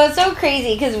day. So it's so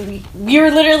crazy because we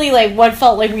were literally like what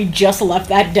felt like we just left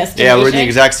that destination. Yeah, we're in the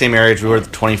exact same area as we were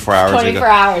 24 hours 24 ago.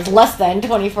 hours, less than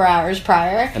 24 hours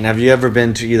prior. And have you ever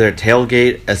been to either a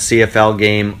tailgate, a CFL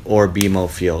game, or BMO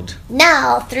Field?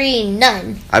 No,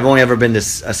 none. I've only ever been to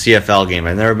a CFL game.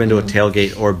 I've never been to a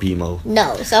tailgate or BMO.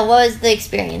 No. So what was the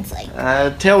experience like?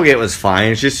 Tailgate was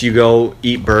fine. It's just you go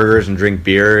eat burgers and drink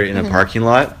beer in a parking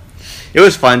lot. It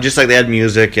was fun, just like they had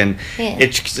music, and Yeah.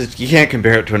 you can't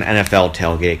compare it to an NFL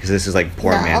tailgate because this is like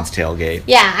poor No. man's tailgate.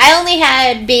 Yeah, I only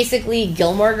had basically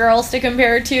Gilmore Girls to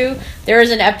compare it to. There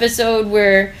was an episode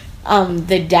where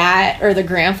the dad or the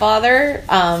grandfather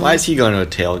Why is he going to a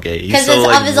tailgate? He's because so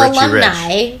like of his Richie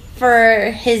alumni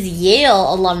for his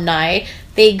Yale alumni,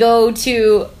 they go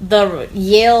to the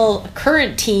Yale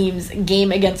current team's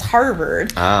game against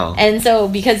Harvard. Oh. And so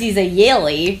because he's a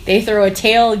Yaley, they throw a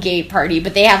tailgate party,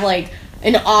 but they have like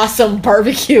an awesome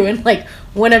barbecue in like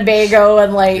Winnebago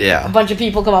and like Yeah. a bunch of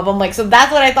people come up. I'm like, so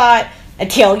that's what I thought a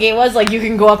tailgate was. Like you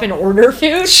can go up and order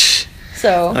food.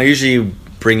 So I usually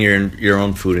bring your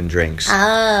own food and drinks.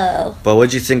 oh. But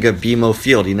what'd you think of BMO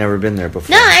Field? You never been there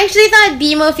before. No, I actually thought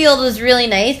BMO Field was really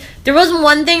nice. There was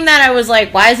one thing that I was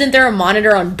like, why isn't there a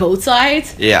monitor on both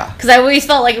sides? Yeah. Because I always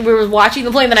felt like we were watching the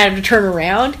play and then I had to turn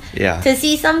around Yeah. to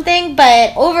see something.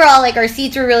 But overall, like, our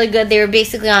seats were really good. They were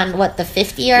basically on, what, the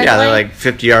 50-yard Yeah, line? they're like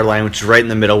 50-yard line, which is right in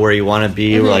the middle where you want to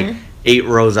be. We're like 8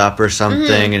 rows up or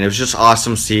something, and it was just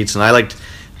awesome seats. And I liked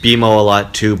BMO a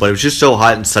lot too, but it was just so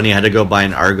hot and sunny. I had to go buy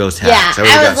an Argos hat. Yeah, so I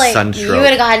would've was got like, sunstroke. you would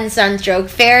have gotten sunstroke.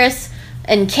 Ferris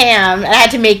and Cam, I had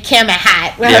to make Cam a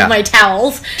hat with Yeah. my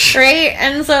towels, right?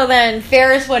 And so then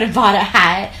Ferris would have bought a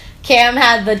hat. Cam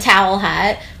had the towel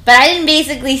hat. But I didn't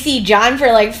basically see John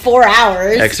for like 4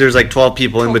 hours. Yeah, 'cause there's like 12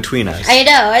 people in between us. I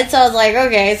know. And so I was like,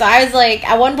 okay. So I was like,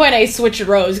 at one point I switched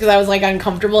rows because I was like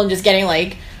uncomfortable and just getting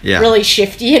like Yeah. really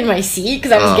shifty in my seat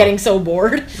because I was Oh. getting so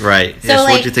bored. Right. So, So like,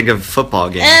 what'd you think of football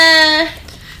game?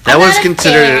 I'm was not a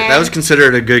considered fan. that was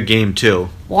considered a good game too,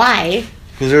 Why?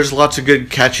 because there's lots of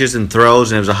good catches and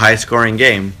throws, and it was a high scoring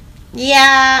game.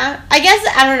 Yeah, I guess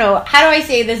I don't know. How do I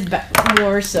say this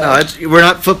more so? No, we're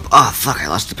not football. Oh fuck! I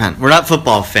lost the pen. We're not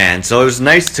football fans, so it was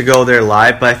nice to go there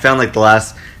live. But I found like the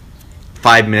last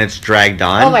 5 minutes dragged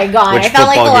on. Oh my god! which I felt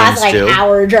like the football last games like do.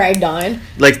 hour dragged on.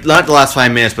 Like not the last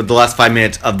 5 minutes, but the last 5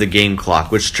 minutes of the game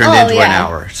clock, which turned Oh, into an yeah.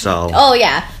 hour. So Oh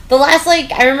yeah, the last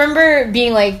like I remember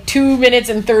being like 2 minutes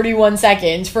and 31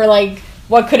 seconds for like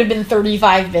what could have been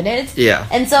 35 minutes. yeah,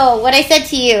 And so what I said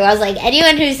to you, I was like,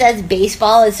 anyone who says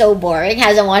baseball is so boring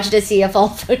hasn't watched a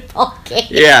CFL football game.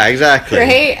 yeah, exactly.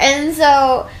 Right? And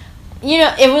so, you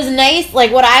know, it was nice.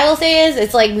 Like, what I will say is,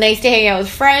 it's, like, nice to hang out with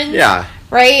friends. Yeah,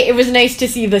 right? It was nice to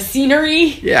see the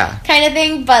scenery Yeah. kind of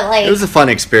thing, but like... It was a fun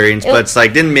experience, but it's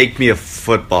like, didn't make me a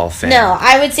football fan. No,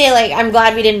 I would say, like, I'm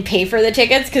glad we didn't pay for the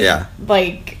tickets, because, Yeah.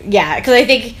 because I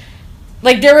think,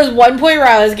 like, there was one point where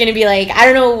I was going to be like, I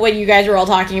don't know what you guys were all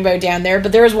talking about down there,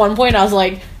 but there was one point I was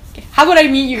like, how about I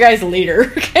meet you guys later?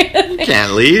 kind of thing.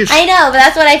 Can't leave. I know, but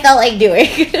that's what I felt like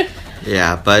doing.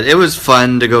 Yeah, but it was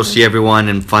fun to go see everyone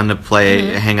and fun to play,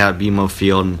 hang out at BMO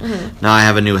Field. And now I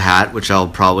have a new hat, which I'll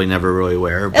probably never really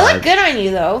wear. It But looked good on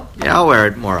you, though. yeah, I'll wear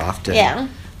it more often. Yeah.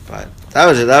 But that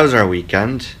was it. That was our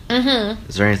weekend. Mm-hmm.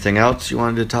 Is there anything else you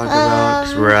wanted to talk about?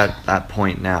 Because we're at that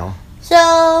point now.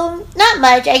 So, not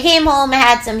much. I came home, I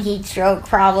had some heat stroke,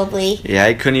 probably. Yeah,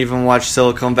 I couldn't even watch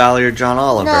Silicon Valley or John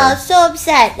Oliver. No, I was so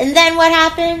upset. And then what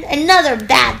happened? Another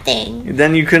bad thing.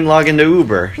 Then you couldn't log into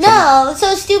Uber. No,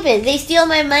 so stupid. They steal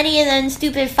my money and then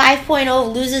stupid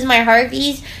 5.0 loses my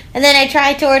Harveys. And then I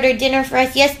tried to order dinner for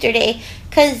us yesterday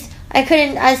because I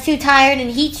was too tired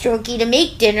and heat strokey to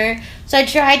make dinner. So I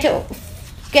tried to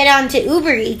get onto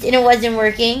Uber Eats and it wasn't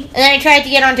working. And then I tried to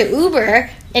get onto Uber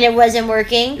and it wasn't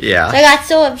working. Yeah. So I got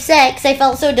so upset because I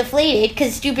felt so deflated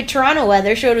because stupid Toronto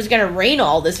weather showed it was going to rain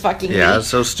all this fucking Yeah, week. it's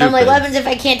so So I'm like, stupid. what happens if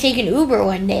I can't take an Uber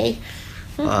one day?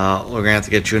 We're going to have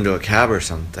to get you into a cab or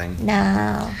something.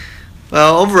 No.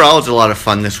 Well, overall, it was a lot of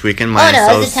fun this weekend. Oh Minus no,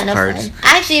 it those was a ton parts. of fun.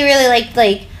 I actually really liked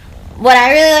what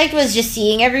I really liked was just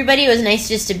seeing everybody. It was nice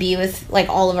just to be with like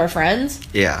all of our friends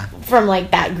Yeah. from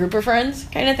like that group of friends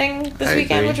kind of thing this I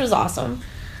weekend, agree. which was awesome.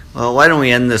 Well, why don't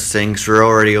we end this thing? Because we're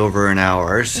already over an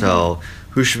hour. So,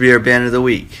 who should be our band of the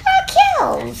week?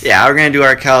 Kills. Yeah, we're going to do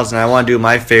Arkells, and I want to do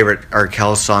my favorite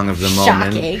Arkell song of the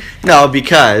moment. Shocking. No,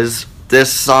 because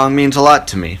this song means a lot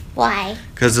to me. Why?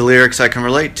 Because the lyrics I can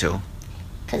relate to.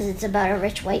 Because it's about a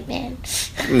rich white man.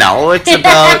 No, it's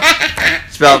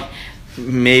about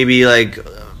maybe like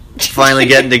finally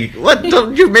getting to what?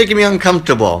 You're making me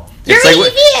uncomfortable. It's like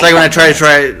making me it's like when I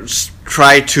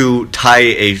try to tie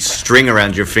a string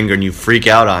around your finger and you freak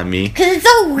out on me. Because it's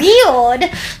so weird.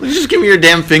 Just give me your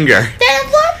damn finger. Then I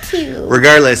want to.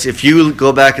 Regardless, if you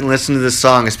go back and listen to this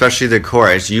song, especially the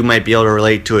chorus, you might be able to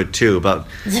relate to it too. But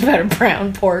It's about a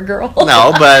brown poor girl.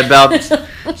 no, but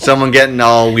about someone getting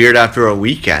all weird after a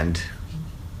weekend.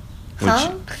 Which,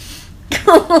 Huh?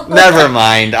 never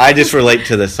mind. I just relate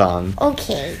to the song.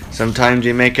 Okay. Sometimes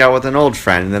you make out with an old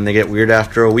friend and then they get weird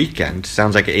after a weekend.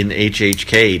 Sounds like in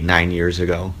HHK 9 years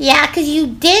ago. Yeah, because you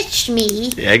ditched me.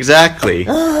 Yeah, exactly.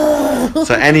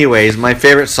 So anyways, my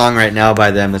favorite song right now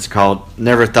by them is called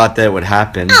Never Thought That It Would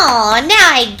Happen. Oh,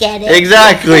 now I get it.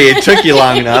 Exactly. It took you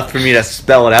long enough for me to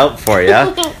spell it out for you.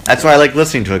 That's why I like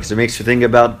listening to it, because it makes you think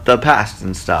about the past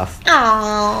and stuff.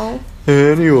 Oh.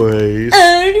 Anyways.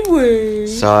 Anyway.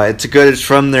 So it's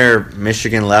from their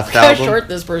Michigan Left How album. short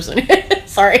this person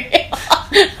is. Sorry.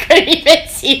 Couldn't even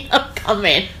see them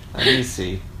coming. Let me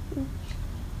see.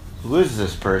 Who is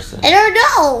this person? I don't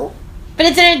know. But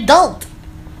it's an adult.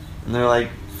 And they're like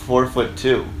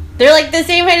 4'2". They're like the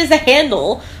same height as the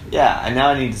handle. Yeah, and now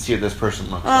I need to see what this person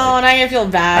looks Oh, like. now I'm gonna feel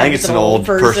bad. I think it's an old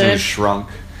person who's shrunk.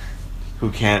 Who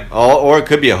can't... Oh, or it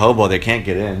could be a hobo. They can't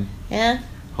get in. Yeah.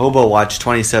 Hobo Watch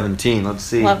 2017. Let's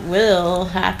see. What will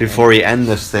happen? Before we end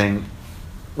this thing,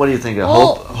 what do you think? A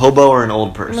Oh. hobo or an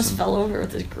old person? Almost fell over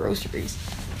with his groceries.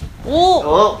 Whoa.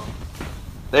 Oh,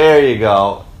 there you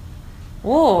go.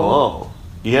 Whoa. Whoa.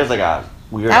 He has like a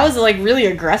weird... That was like really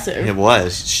aggressive. It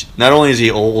was. Not only is he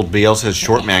old, but he also has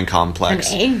short man And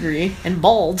complex. angry and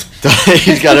bald.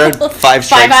 He's got a 5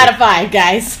 strikes. 5 out of 5,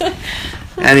 guys.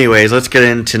 Anyways, let's get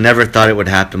into Never Thought It Would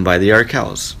Happen by the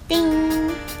Arkells. Ding.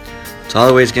 So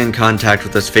always get in contact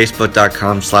with us,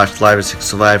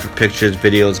 facebook.com/live605 for pictures,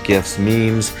 videos, gifs,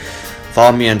 memes.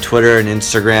 Follow me on Twitter and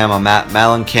Instagram. I'm at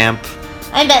Malencamp.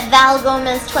 I'm at Val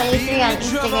Gomez 23 on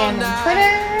Instagram and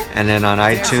Twitter. And then on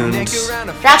iTunes.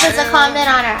 Drop us a comment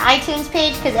on our iTunes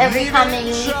page because every comment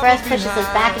you leave for us pushes us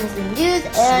back into the news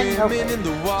and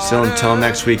notebook. So until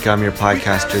next week, I'm your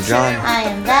podcaster, John. I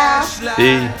am Val.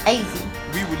 B. Easy.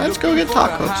 Let's go get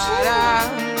tacos.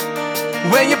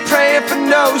 When you're praying for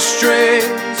no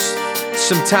strings,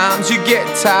 sometimes you get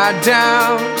tied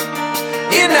down.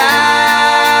 And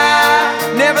I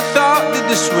never thought that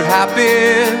this would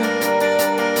happen.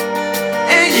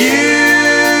 And you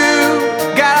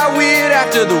got out weird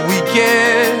after the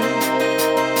weekend.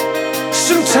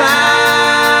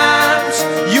 Sometimes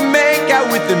you make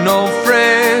out with an old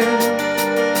friend.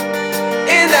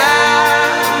 And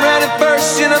I'm running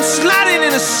first and I'm sliding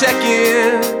in a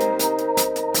second.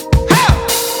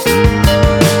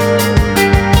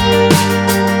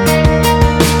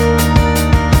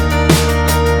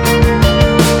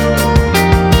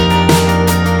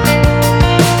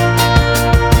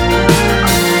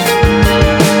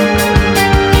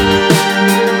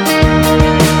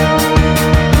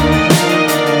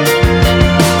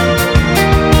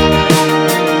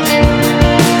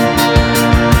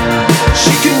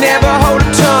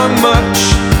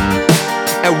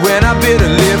 And when I bid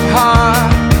her live hard,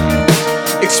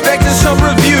 expecting some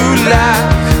review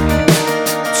like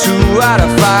 2 out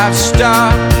of 5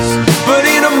 stars. But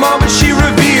in a moment she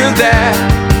revealed that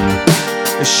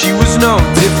she was no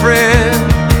different.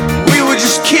 We were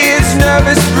just kids,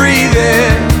 nervous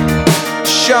breathing,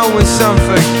 showing some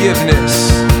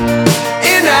forgiveness.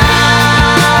 And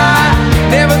I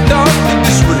never thought that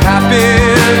this would happen.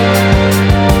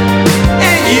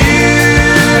 And you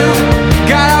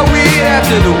got out weird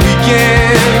after the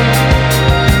weekend.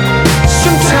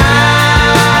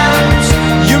 Sometimes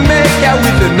you make out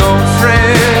with an old friend.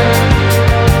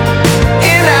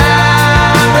 And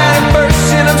I'm running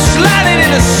first and I'm sliding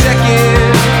in a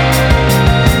second.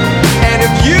 And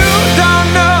if you don't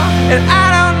know and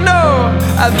I don't know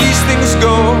how these things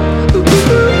go,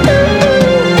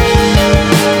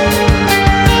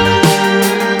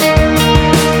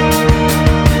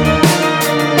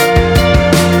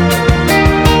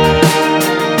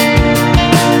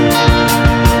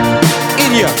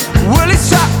 in your woolly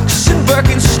socks and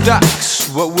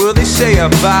Birkenstocks, what will they say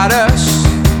about us?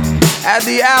 At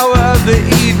the hour of the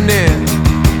evening,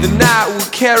 the night will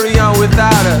carry on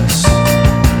without us.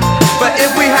 But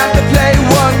if we have to play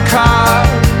one card,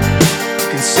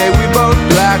 can say we both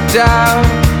blacked out.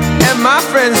 And my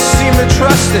friends seem to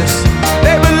trust us.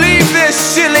 They believe this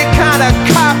silly kind of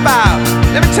cop-out.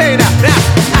 Let me tell you now,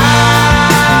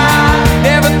 I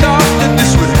never thought that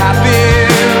this would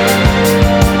happen.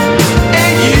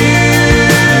 And you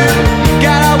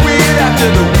got out weird after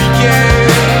the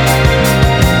weekend.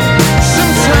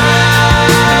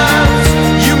 Sometimes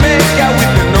you make out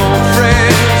with an old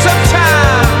friend.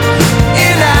 Sometimes,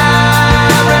 and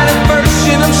I'm running first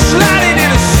and I'm sliding in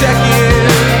a second.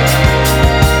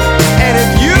 And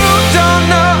if you don't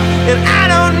know and I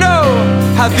don't know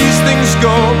how these things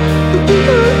go,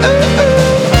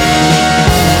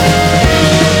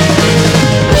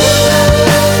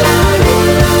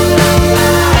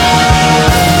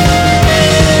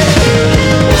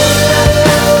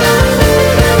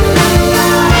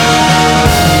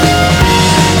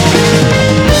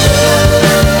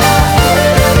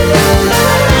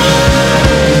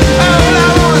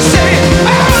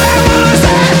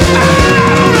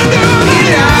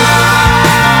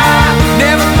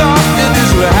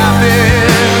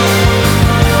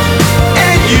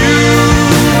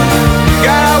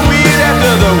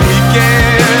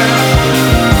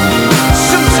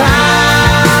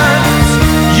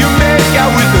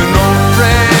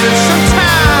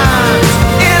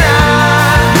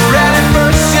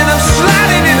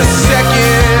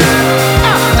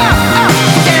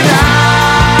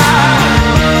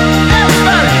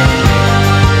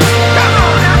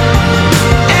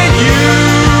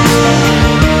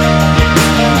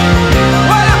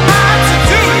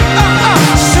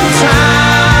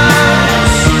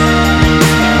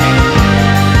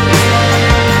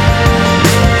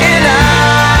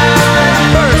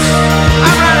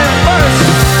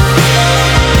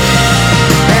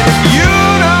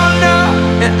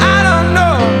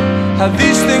 how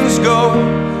these things go.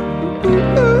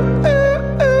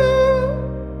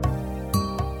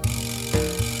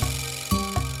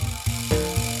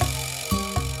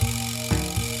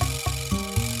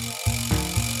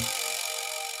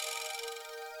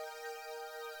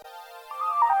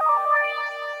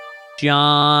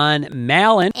 John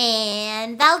Mallon,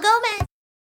 And Val Gomez.